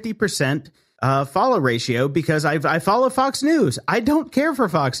 50-50% follow ratio because I follow Fox News. I don't care for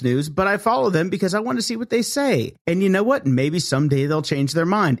Fox News, but I follow them because I want to see what they say. And you know what? Maybe someday they'll change their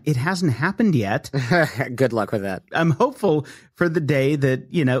mind. It hasn't happened yet. Good luck with that. I'm hopeful for the day that,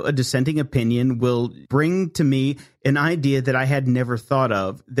 a dissenting opinion will bring to me an idea that I had never thought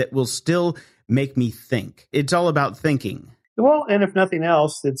of that will still make me think. It's all about thinking. Well, and if nothing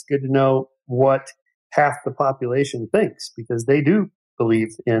else, it's good to know what half the population thinks, because they do believe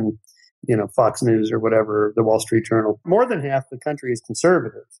in Fox News or whatever, the Wall Street Journal. More than half the country is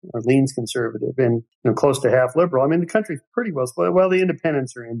conservative or leans conservative, and close to half liberal. I mean, the country's pretty well split. Well, the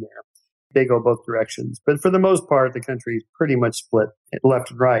independents are in there. They go both directions. But for the most part, the country is pretty much split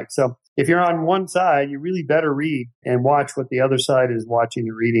left and right. So if you're on one side, you really better read and watch what the other side is watching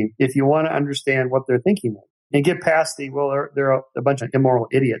and reading if you want to understand what they're thinking of. And get past they're a bunch of immoral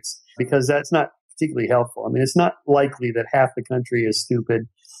idiots, because that's not particularly helpful. I mean, it's not likely that half the country is stupid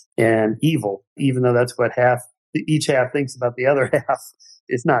and evil, even though that's what each half thinks about the other half.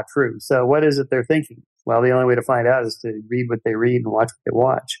 It's not true. So what is it they're thinking? Well, the only way to find out is to read what they read and watch what they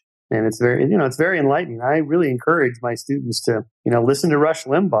watch. And it's very enlightening. I really encourage my students to, listen to Rush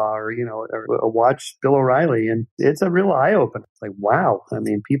Limbaugh or watch Bill O'Reilly. And it's a real eye opener. It's like, wow. I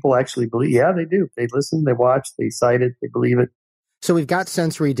mean, people actually believe. Yeah, they do. They listen, they watch, they cite it, they believe it. So we've got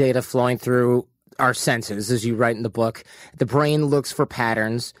sensory data flowing through our senses, as you write in the book. The brain looks for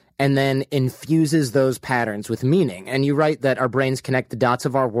patterns and then infuses those patterns with meaning. And you write that our brains connect the dots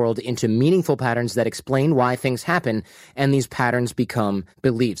of our world into meaningful patterns that explain why things happen, and these patterns become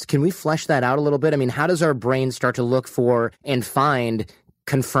beliefs. Can we flesh that out a little bit? I mean, how does our brain start to look for and find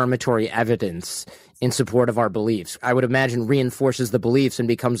confirmatory evidence in support of our beliefs? I would imagine reinforces the beliefs and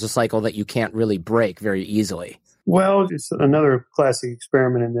becomes a cycle that you can't really break very easily. Well, it's another classic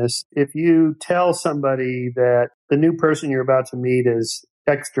experiment in this. If you tell somebody that the new person you're about to meet is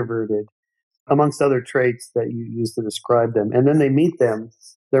extroverted, amongst other traits that you use to describe them, and then they meet them,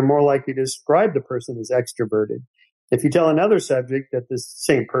 they're more likely to describe the person as extroverted. If you tell another subject that this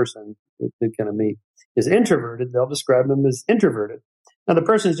same person that they're going to meet is introverted, they'll describe them as introverted. Now, the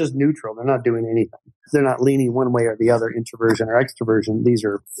person is just neutral. They're not doing anything. They're not leaning one way or the other, introversion or extroversion. These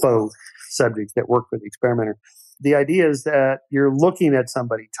are faux subjects that work for the experimenter. The idea is that you're looking at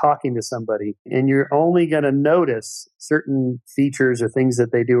somebody, talking to somebody, and you're only going to notice certain features or things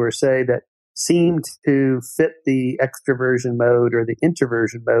that they do or say that seem to fit the extroversion mode or the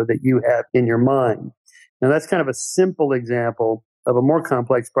introversion mode that you have in your mind. Now, that's kind of a simple example of a more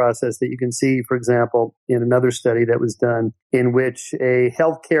complex process that you can see, for example, in another study that was done in which a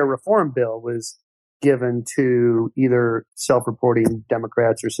healthcare reform bill was given to either self-reporting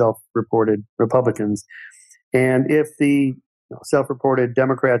Democrats or self-reported Republicans. And if the self-reported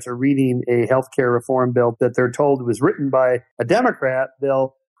Democrats are reading a healthcare reform bill that they're told was written by a Democrat,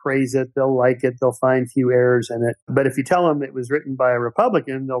 they'll praise it, they'll like it, they'll find few errors in it. But if you tell them it was written by a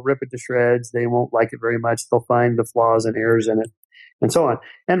Republican, they'll rip it to shreds. They won't like it very much. They'll find the flaws and errors in it, and so on.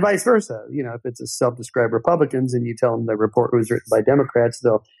 And vice versa. If it's a self-described Republicans and you tell them the report was written by Democrats,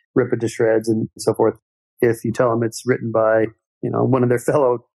 they'll rip it to shreds and so forth. If you tell them it's written by, one of their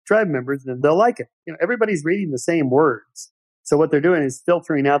fellow tribe members, then they'll like it. Everybody's reading the same words. So what they're doing is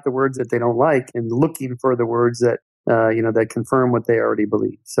filtering out the words that they don't like and looking for the words that that confirm what they already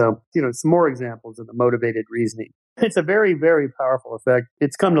believe. So, some more examples of the motivated reasoning. It's a very, very powerful effect.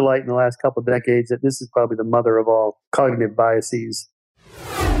 It's come to light in the last couple of decades that this is probably the mother of all cognitive biases.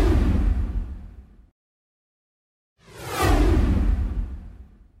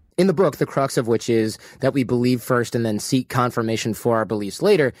 In the book, the crux of which is that we believe first and then seek confirmation for our beliefs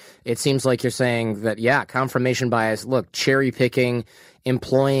later, it seems like you're saying that, confirmation bias, look, cherry picking,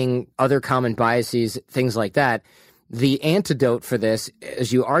 employing other common biases, things like that. The antidote for this,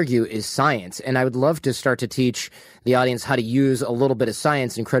 as you argue, is science. And I would love to start to teach the audience how to use a little bit of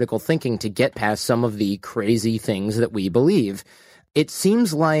science and critical thinking to get past some of the crazy things that we believe. It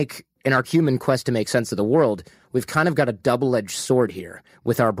seems like in our human quest to make sense of the world, we've kind of got a double-edged sword here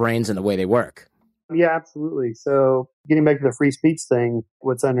with our brains and the way they work. Yeah, absolutely. So getting back to the free speech thing,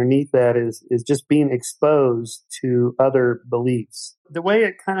 what's underneath that is just being exposed to other beliefs. The way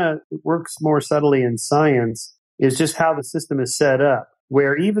it kind of works more subtly in science is just how the system is set up,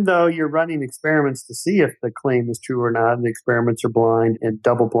 where even though you're running experiments to see if the claim is true or not, and the experiments are blind and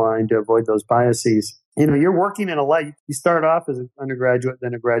double blind to avoid those biases, you're working in a lab. You start off as an undergraduate,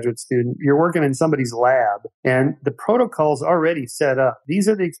 then a graduate student. You're working in somebody's lab, and the protocol's already set up. These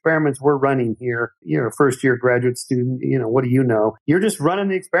are the experiments we're running here. You're a first-year graduate student. What do you know? You're just running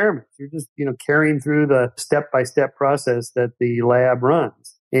the experiments. You're just, carrying through the step-by-step process that the lab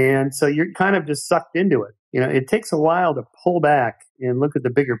runs. And so you're kind of just sucked into it. It takes a while to pull back and look at the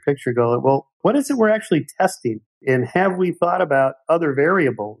bigger picture and go, well, what is it we're actually testing? And have we thought about other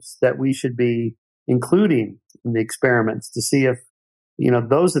variables that we should be including in the experiments to see if,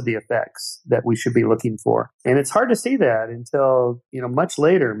 those are the effects that we should be looking for? And it's hard to see that until, much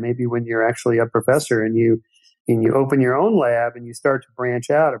later, maybe when you're actually a professor and you open your own lab and you start to branch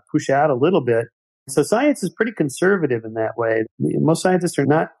out or push out a little bit. So science is pretty conservative in that way. Most scientists are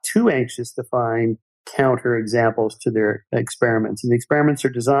not too anxious to find counter examples to their experiments. And the experiments are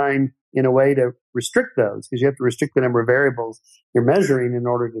designed in a way to restrict those, because you have to restrict the number of variables you're measuring in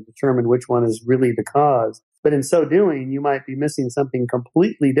order to determine which one is really the cause. But in so doing, you might be missing something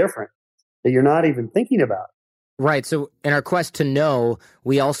completely different that you're not even thinking about. Right. So in our quest to know,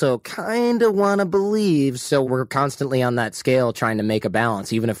 we also kind of want to believe. So we're constantly on that scale trying to make a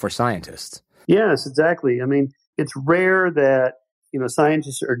balance, even if we're scientists. Yes, exactly. I mean, it's rare that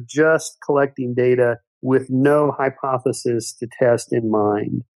scientists are just collecting data with no hypothesis to test in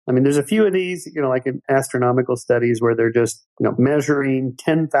mind. I mean, there's a few of these, like in astronomical studies where they're just, measuring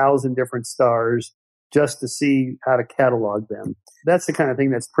 10,000 different stars just to see how to catalog them. That's the kind of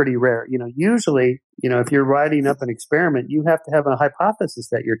thing that's pretty rare. Usually, if you're writing up an experiment, you have to have a hypothesis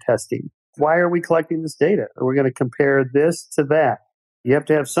that you're testing. Why are we collecting this data? Are we going to compare this to that? You have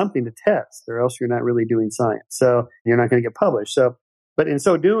to have something to test, or else you're not really doing science. So you're not going to get published. But in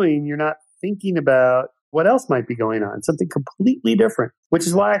so doing, you're not thinking about what else might be going on, something completely different, which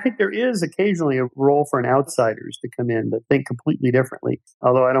is why I think there is occasionally a role for an outsiders to come in that think completely differently.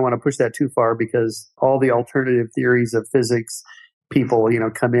 Although I don't want to push that too far, because all the alternative theories of physics people,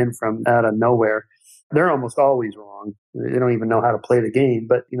 come in from out of nowhere. They're almost always wrong. They don't even know how to play the game,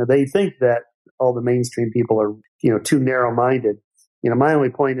 but, they think that all the mainstream people are, too narrow-minded. My only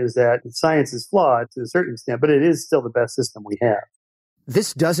point is that science is flawed to a certain extent, but it is still the best system we have.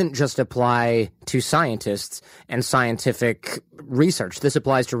 This doesn't just apply to scientists and scientific research. This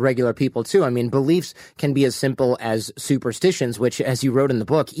applies to regular people, too. I mean, beliefs can be as simple as superstitions, which, as you wrote in the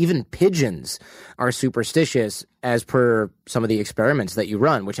book, even pigeons are superstitious as per some of the experiments that you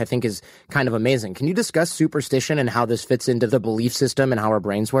run, which I think is kind of amazing. Can you discuss superstition and how this fits into the belief system and how our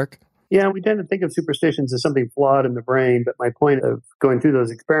brains work? Yeah, we tend to think of superstitions as something flawed in the brain, but my point of going through those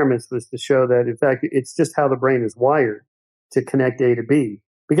experiments was to show that, in fact, it's just how the brain is wired to connect A to B.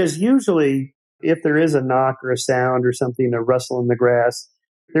 Because usually, if there is a knock or a sound or something, a rustle in the grass,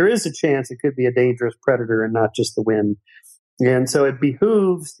 there is a chance it could be a dangerous predator and not just the wind. And so it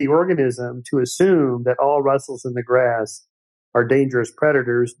behooves the organism to assume that all rustles in the grass are dangerous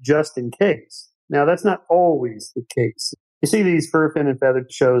predators just in case. Now, that's not always the case. You see these fur, fin, and feather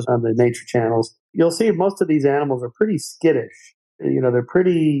shows on the nature channels. You'll see most of these animals are pretty skittish. They're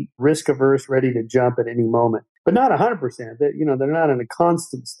pretty risk averse, ready to jump at any moment, but not 100%. They're not in a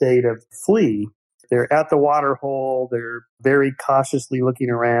constant state of flee. They're at the water hole. They're very cautiously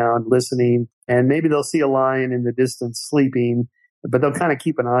looking around, listening, and maybe they'll see a lion in the distance sleeping, but they'll kind of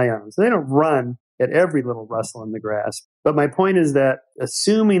keep an eye on them. So they don't run at every little rustle in the grass. But my point is that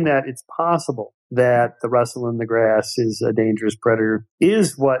assuming that it's possible that the rustle in the grass is a dangerous predator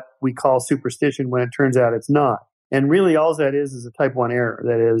is what we call superstition when it turns out it's not. And really all that is a type 1 error.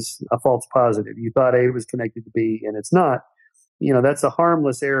 That is a false positive. You thought A was connected to B and it's not. That's a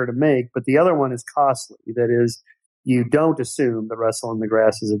harmless error to make, but the other one is costly. That is, you don't assume the rustle in the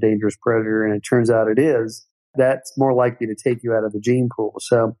grass is a dangerous predator and it turns out it is. That's more likely to take you out of the gene pool.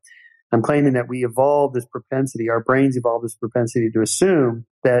 So I'm claiming that we evolved this propensity, our brains evolved this propensity to assume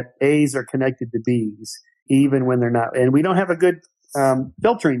that A's are connected to B's, even when they're not. And we don't have a good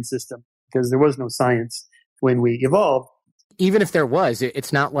filtering system because there was no science when we evolved. Even if there was,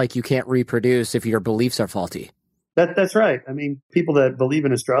 it's not like you can't reproduce if your beliefs are faulty. That's right. I mean, people that believe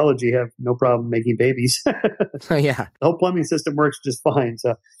in astrology have no problem making babies. Yeah. The whole plumbing system works just fine.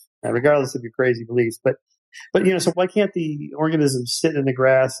 So regardless of your crazy beliefs, but so why can't the organisms sit in the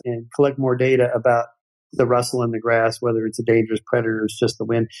grass and collect more data about the rustle in the grass, whether it's a dangerous predator or it's just the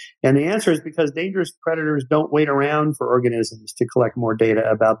wind? And the answer is because dangerous predators don't wait around for organisms to collect more data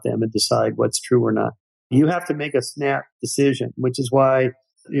about them and decide what's true or not. You have to make a snap decision, which is why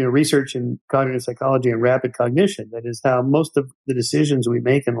research in cognitive psychology and rapid cognition, that is how most of the decisions we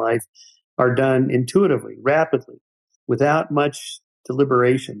make in life are done intuitively, rapidly, without much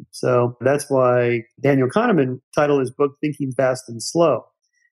deliberation. So that's why Daniel Kahneman titled his book Thinking Fast and Slow.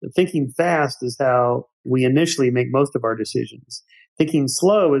 Thinking fast is how we initially make most of our decisions. Thinking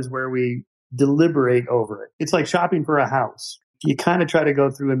slow is where we deliberate over it. It's like shopping for a house. You kind of try to go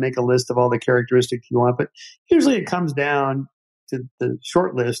through and make a list of all the characteristics you want, but usually it comes down to the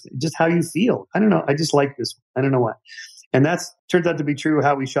short list, just how you feel. I don't know. I just like this one. I don't know why. And that turns out to be true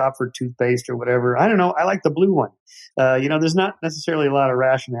how we shop for toothpaste or whatever. I don't know. I like the blue one. There's not necessarily a lot of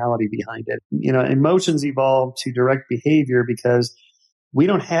rationality behind it. Emotions evolve to direct behavior because we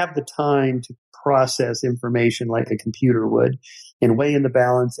don't have the time to process information like a computer would and weigh in the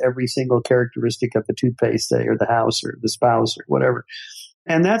balance every single characteristic of the toothpaste, say, or the house or the spouse or whatever.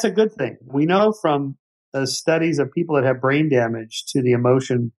 And that's a good thing. We know from studies of people that have brain damage to the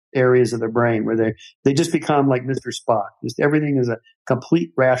emotion areas of their brain where they just become like Mr. Spock. Just everything is a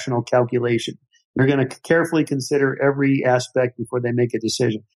complete rational calculation. They're going to carefully consider every aspect before they make a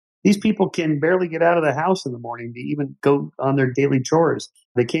decision. These people can barely get out of the house in the morning to even go on their daily chores.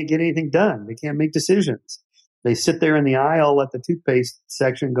 They can't get anything done. They can't make decisions. They sit there in the aisle at the toothpaste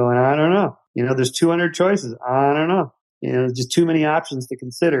section going, I don't know. There's 200 choices. I don't know. Just too many options to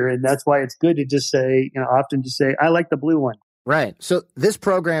consider. And that's why it's good to just say, often just say, I like the blue one. Right. So this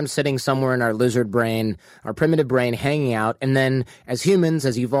program's sitting somewhere in our lizard brain, our primitive brain hanging out. And then as humans,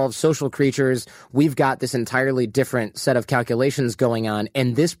 as evolved social creatures, we've got this entirely different set of calculations going on.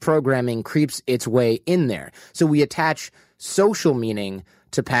 And this programming creeps its way in there. So we attach social meaning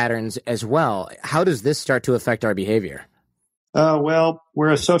to patterns as well. How does this start to affect our behavior? Well,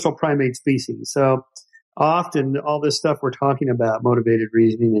 we're a social primate species. So often all this stuff we're talking about, motivated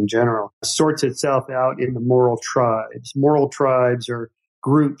reasoning in general, sorts itself out into moral tribes. Moral tribes are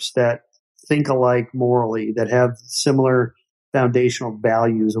groups that think alike morally, that have similar foundational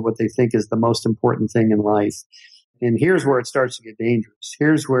values of what they think is the most important thing in life. And here's where it starts to get dangerous.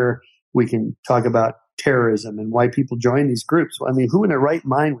 Here's where we can talk about terrorism and why people join these groups. I mean, who in their right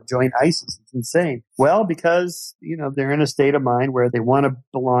mind would join ISIS? It's insane. Well, because, they're in a state of mind where they want to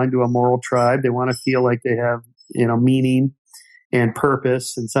belong to a moral tribe. They want to feel like they have, meaning and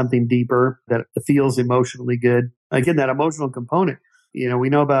purpose and something deeper that feels emotionally good. Again, that emotional component. We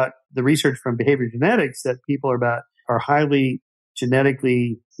know about the research from behavior genetics that people are highly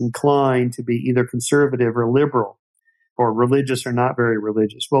genetically inclined to be either conservative or liberal, or religious or not very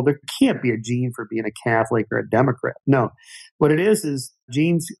religious. Well, there can't be a gene for being a Catholic or a Democrat. No. What it is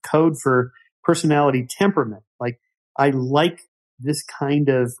genes code for personality temperament. Like, I like this kind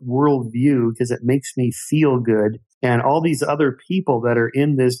of worldview because it makes me feel good. And all these other people that are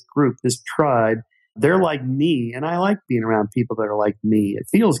in this group, this tribe, they're like me. And I like being around people that are like me. It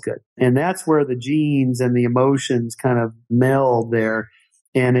feels good. And that's where the genes and the emotions kind of meld there.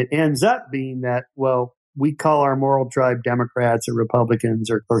 And it ends up being that, well, we call our moral tribe Democrats or Republicans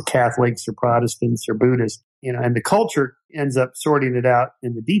or Catholics or Protestants or Buddhists, and the culture ends up sorting it out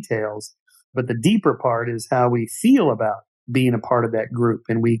in the details. But the deeper part is how we feel about being a part of that group,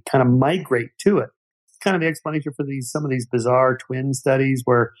 and we kind of migrate to it. It's kind of the explanation for some of these bizarre twin studies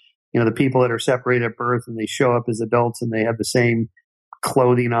where, the people that are separated at birth and they show up as adults and they have the same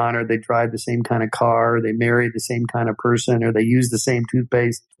clothing on, or they drive the same kind of car, or they marry the same kind of person, or they use the same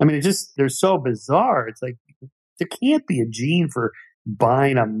toothpaste. I mean, they're so bizarre. It's like, there can't be a gene for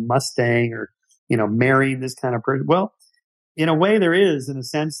buying a Mustang or, marrying this kind of person. Well, in a way there is, in a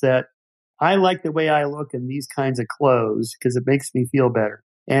sense that I like the way I look in these kinds of clothes because it makes me feel better.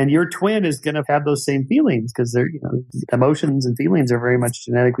 And your twin is going to have those same feelings because they're, emotions and feelings are very much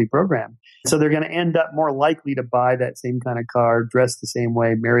genetically programmed. So they're going to end up more likely to buy that same kind of car, dress the same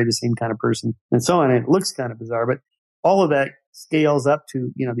way, marry the same kind of person, and so on. And it looks kind of bizarre, but all of that scales up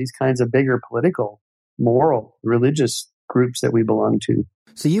to, these kinds of bigger political, moral, religious groups that we belong to.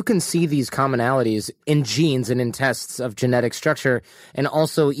 So you can see these commonalities in genes and in tests of genetic structure, and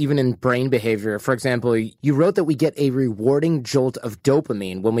also even in brain behavior. For example, you wrote that we get a rewarding jolt of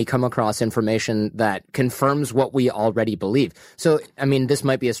dopamine when we come across information that confirms what we already believe. So, I mean, this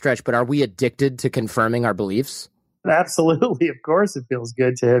might be a stretch, but are we addicted to confirming our beliefs? Absolutely. Of course, it feels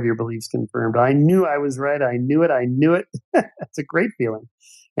good to have your beliefs confirmed. I knew I was right. I knew it. It's a great feeling.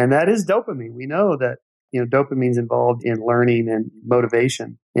 And that is dopamine. We know that dopamine's involved in learning and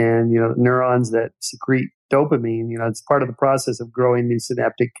motivation. And, neurons that secrete dopamine, it's part of the process of growing new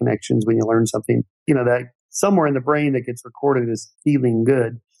synaptic connections when you learn something, that somewhere in the brain that gets recorded as feeling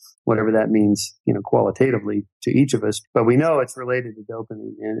good, whatever that means, qualitatively to each of us. But we know it's related to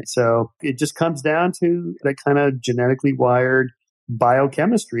dopamine. And so it just comes down to that kind of genetically wired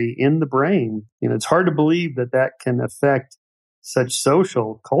biochemistry in the brain. It's hard to believe that can affect such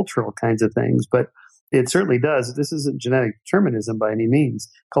social, cultural kinds of things, but it certainly does. This isn't genetic determinism by any means.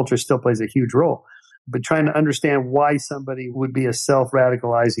 Culture still plays a huge role. But trying to understand why somebody would be a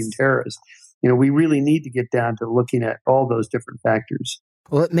self-radicalizing terrorist, we really need to get down to looking at all those different factors.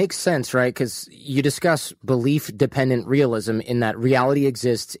 Well, it makes sense, right? Because you discuss belief-dependent realism in that reality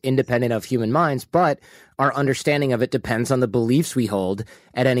exists independent of human minds, but our understanding of it depends on the beliefs we hold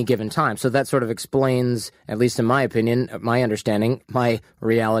at any given time. So that sort of explains, at least in my opinion, my understanding, my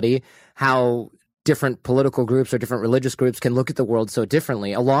reality, how different political groups or different religious groups can look at the world so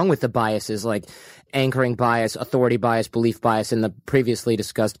differently, along with the biases like anchoring bias, authority bias, belief bias, and the previously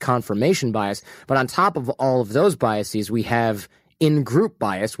discussed confirmation bias. But on top of all of those biases, we have in-group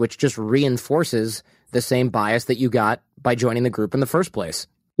bias, which just reinforces the same bias that you got by joining the group in the first place.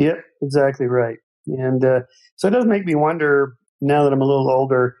 Yep, exactly right. And so it does make me wonder, now that I'm a little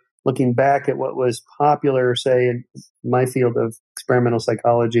older, looking back at what was popular, say, in my field of experimental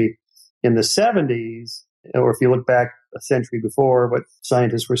psychology, in the 70s, or if you look back a century before, what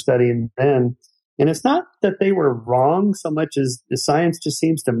scientists were studying then. And it's not that they were wrong so much as the science just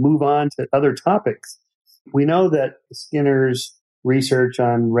seems to move on to other topics. We know that Skinner's research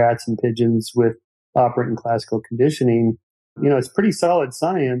on rats and pigeons with operant and classical conditioning, it's pretty solid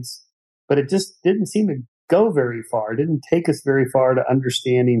science, but it just didn't seem to go very far. It didn't take us very far to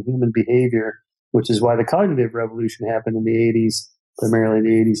understanding human behavior, which is why the cognitive revolution happened in the 80s. Primarily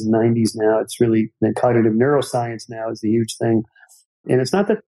the 80s and 90s now. It's really the cognitive neuroscience now is the huge thing. And it's not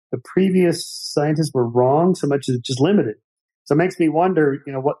that the previous scientists were wrong so much as it's just limited. So it makes me wonder,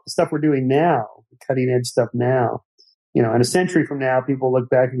 what stuff we're doing now, the cutting edge stuff now. In a century from now, people look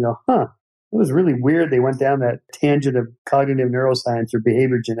back and go, it was really weird. They went down that tangent of cognitive neuroscience or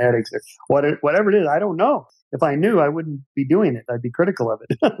behavior genetics or whatever it is. I don't know. If I knew, I wouldn't be doing it. I'd be critical of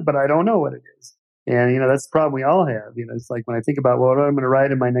it, but I don't know what it is. And, that's the problem we all have. It's like when I think about what I'm going to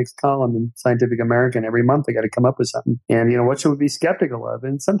write in my next column in Scientific American, every month I got to come up with something. And, what should we be skeptical of?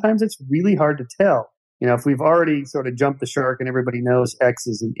 And sometimes it's really hard to tell. If we've already sort of jumped the shark and everybody knows X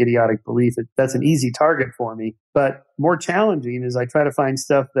is an idiotic belief, that's an easy target for me. But more challenging is I try to find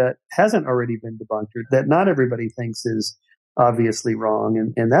stuff that hasn't already been debunked or that not everybody thinks is obviously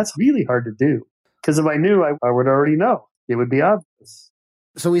wrong. And that's really hard to do. Because if I knew, I would already know. It would be obvious.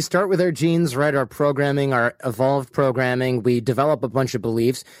 So we start with our genes, right? Our programming, our evolved programming. We develop a bunch of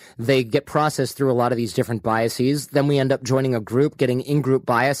beliefs. They get processed through a lot of these different biases. Then we end up joining a group, getting in-group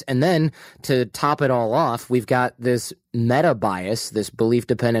bias. And then to top it all off, we've got this meta bias. This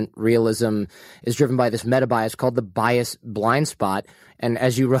belief-dependent realism is driven by this meta bias called the bias blind spot. And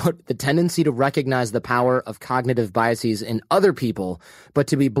as you wrote, the tendency to recognize the power of cognitive biases in other people, but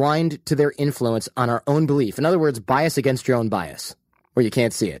to be blind to their influence on our own belief. In other words, bias against your own bias, where you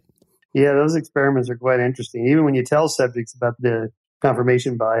can't see it. Yeah, those experiments are quite interesting. Even when you tell subjects about the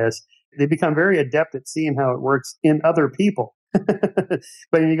confirmation bias, they become very adept at seeing how it works in other people.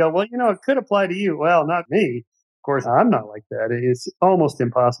 But you go, well, it could apply to you. Well, not me. Of course, I'm not like that. It's almost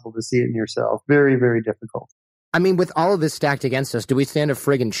impossible to see it in yourself. Very, very difficult. I mean, with all of this stacked against us, do we stand a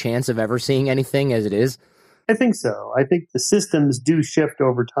friggin' chance of ever seeing anything as it is? I think so. I think the systems do shift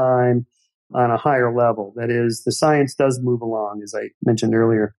over time on a higher level. That is, the science does move along, as I mentioned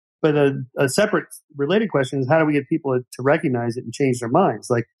earlier. But a separate related question is, how do we get people to recognize it and change their minds?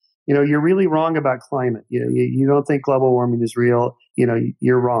 Like, you're really wrong about climate. You don't think global warming is real.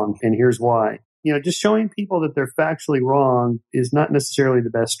 You're wrong. And here's why. Just showing people that they're factually wrong is not necessarily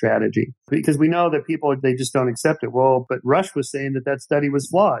the best strategy, because we know that people, they just don't accept it. Well, but Rush was saying that study was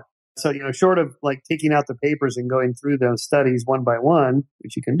flawed. So, short of like taking out the papers and going through those studies one by one,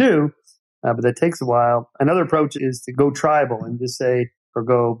 which you can do, but that takes a while. Another approach is to go tribal and just say, or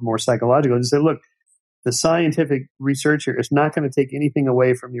go more psychological, just say, look, the scientific research here is not going to take anything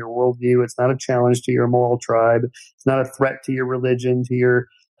away from your worldview. It's not a challenge to your moral tribe. It's not a threat to your religion, to your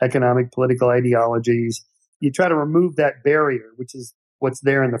economic, political ideologies. You try to remove that barrier, which is what's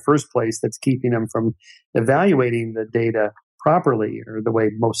there in the first place that's keeping them from evaluating the data properly, or the way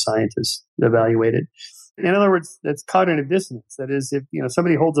most scientists evaluate it. In other words, that's cognitive dissonance. That is, if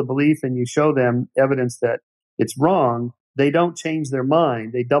somebody holds a belief and you show them evidence that it's wrong, they don't change their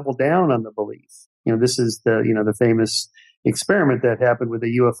mind. They double down on the belief. This is the famous experiment that happened with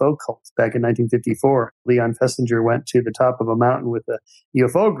the UFO cult back in 1954. Leon Festinger went to the top of a mountain with a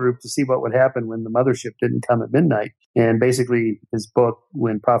UFO group to see what would happen when the mothership didn't come at midnight. And basically his book,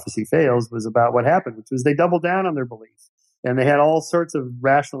 When Prophecy Fails, was about what happened, which was they doubled down on their belief. And they had all sorts of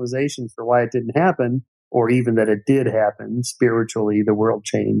rationalizations for why it didn't happen, or even that it did happen. Spiritually, the world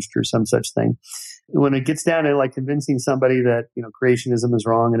changed, or some such thing. When it gets down to like convincing somebody that, creationism is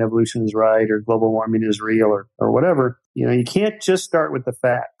wrong and evolution is right, or global warming is real, or whatever, you can't just start with the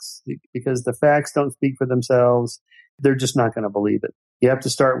facts, because the facts don't speak for themselves. They're just not going to believe it. You have to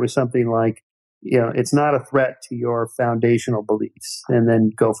start with something like, it's not a threat to your foundational beliefs, and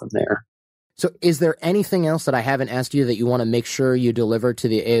then go from there. So is there anything else that I haven't asked you that you want to make sure you deliver to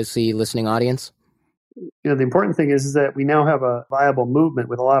the AOC listening audience? The important thing is that we now have a viable movement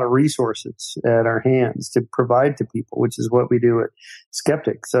with a lot of resources at our hands to provide to people, which is what we do at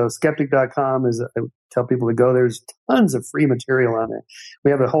Skeptic. So skeptic.com is, I tell people to go. There's tons of free material on there.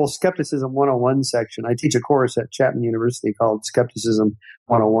 We have a whole Skepticism 101 section. I teach a course at Chapman University called Skepticism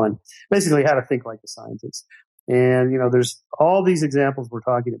 101, basically how to think like a scientist. And, there's all these examples we're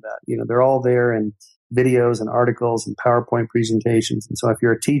talking about. They're all there in videos and articles and PowerPoint presentations. And so if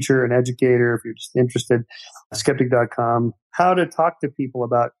you're a teacher, an educator, if you're just interested, skeptic.com, how to talk to people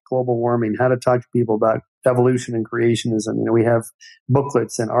about global warming, how to talk to people about evolution and creationism. We have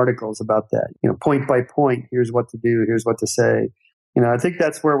booklets and articles about that. Point by point, here's what to do, here's what to say. I think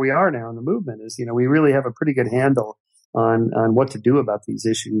that's where we are now in the movement is, we really have a pretty good handle on what to do about these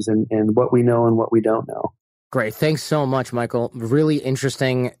issues and what we know and what we don't know. Great. Thanks so much, Michael. Really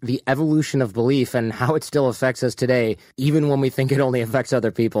interesting, the evolution of belief and how it still affects us today, even when we think it only affects other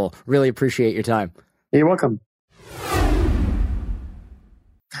people. Really appreciate your time. You're welcome.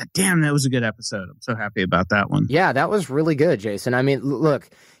 God damn, that was a good episode. I'm so happy about that one. Yeah, that was really good, Jason. I mean, look,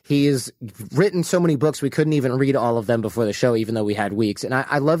 he's written so many books, we couldn't even read all of them before the show, even though we had weeks. And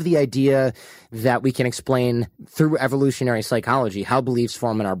I love the idea that we can explain through evolutionary psychology how beliefs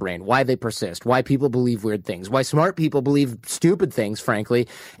form in our brain, why they persist, why people believe weird things, why smart people believe stupid things, frankly.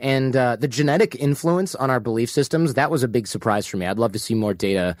 And the genetic influence on our belief systems, that was a big surprise for me. I'd love to see more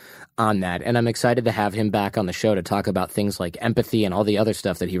data on that. And I'm excited to have him back on the show to talk about things like empathy and all the other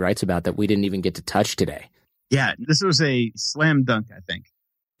stuff that he writes about that we didn't even get to touch today. Yeah, this was a slam dunk, I think.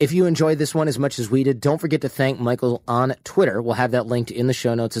 If you enjoyed this one as much as we did, don't forget to thank Michael on Twitter. We'll have that linked in the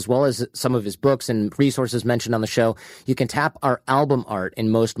show notes, as well as some of his books and resources mentioned on the show. You can tap our album art in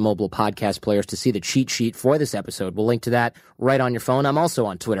most mobile podcast players to see the cheat sheet for this episode. We'll link to that right on your phone. I'm also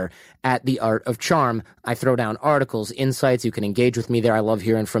on Twitter at The Art of Charm. I throw down articles, insights. You can engage with me there. I love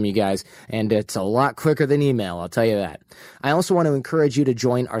hearing from you guys, and it's a lot quicker than email, I'll tell you that. I also want to encourage you to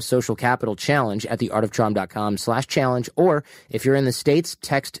join our Social Capital Challenge at theartofcharm.com/challenge, or if you're in the States,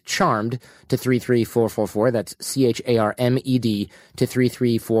 text CHARMED to 33444. That's CHARMED to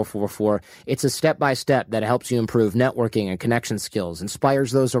 33444. It's a step-by-step that helps you improve networking and connection skills,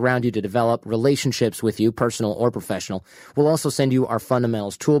 inspires those around you to develop relationships with you, personal or professional. We'll also send you our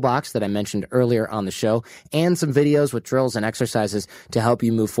fundamentals toolbox that I mentioned earlier on the show, and some videos with drills and exercises to help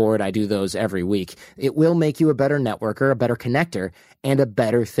you move forward. I do those every week. It will make you a better networker, a better connector, and a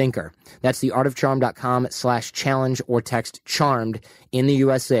better thinker. That's theartofcharm.com/challenge, or text CHARMED in the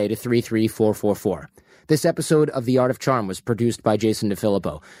USA to 33444. This episode of The Art of Charm was produced by Jason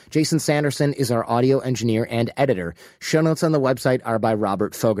DeFilippo. Jason Sanderson is our audio engineer and editor. Show notes on the website are by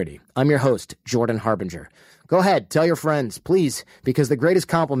Robert Fogarty. I'm your host, Jordan Harbinger. Go ahead, tell your friends, please, because the greatest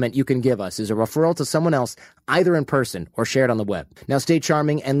compliment you can give us is a referral to someone else, either in person or shared on the web. Now stay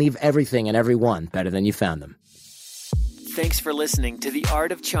charming and leave everything and everyone better than you found them. Thanks for listening to The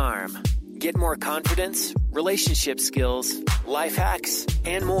Art of Charm. Get more confidence, relationship skills, life hacks,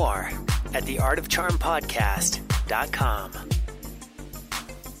 and more at theartofcharmpodcast.com.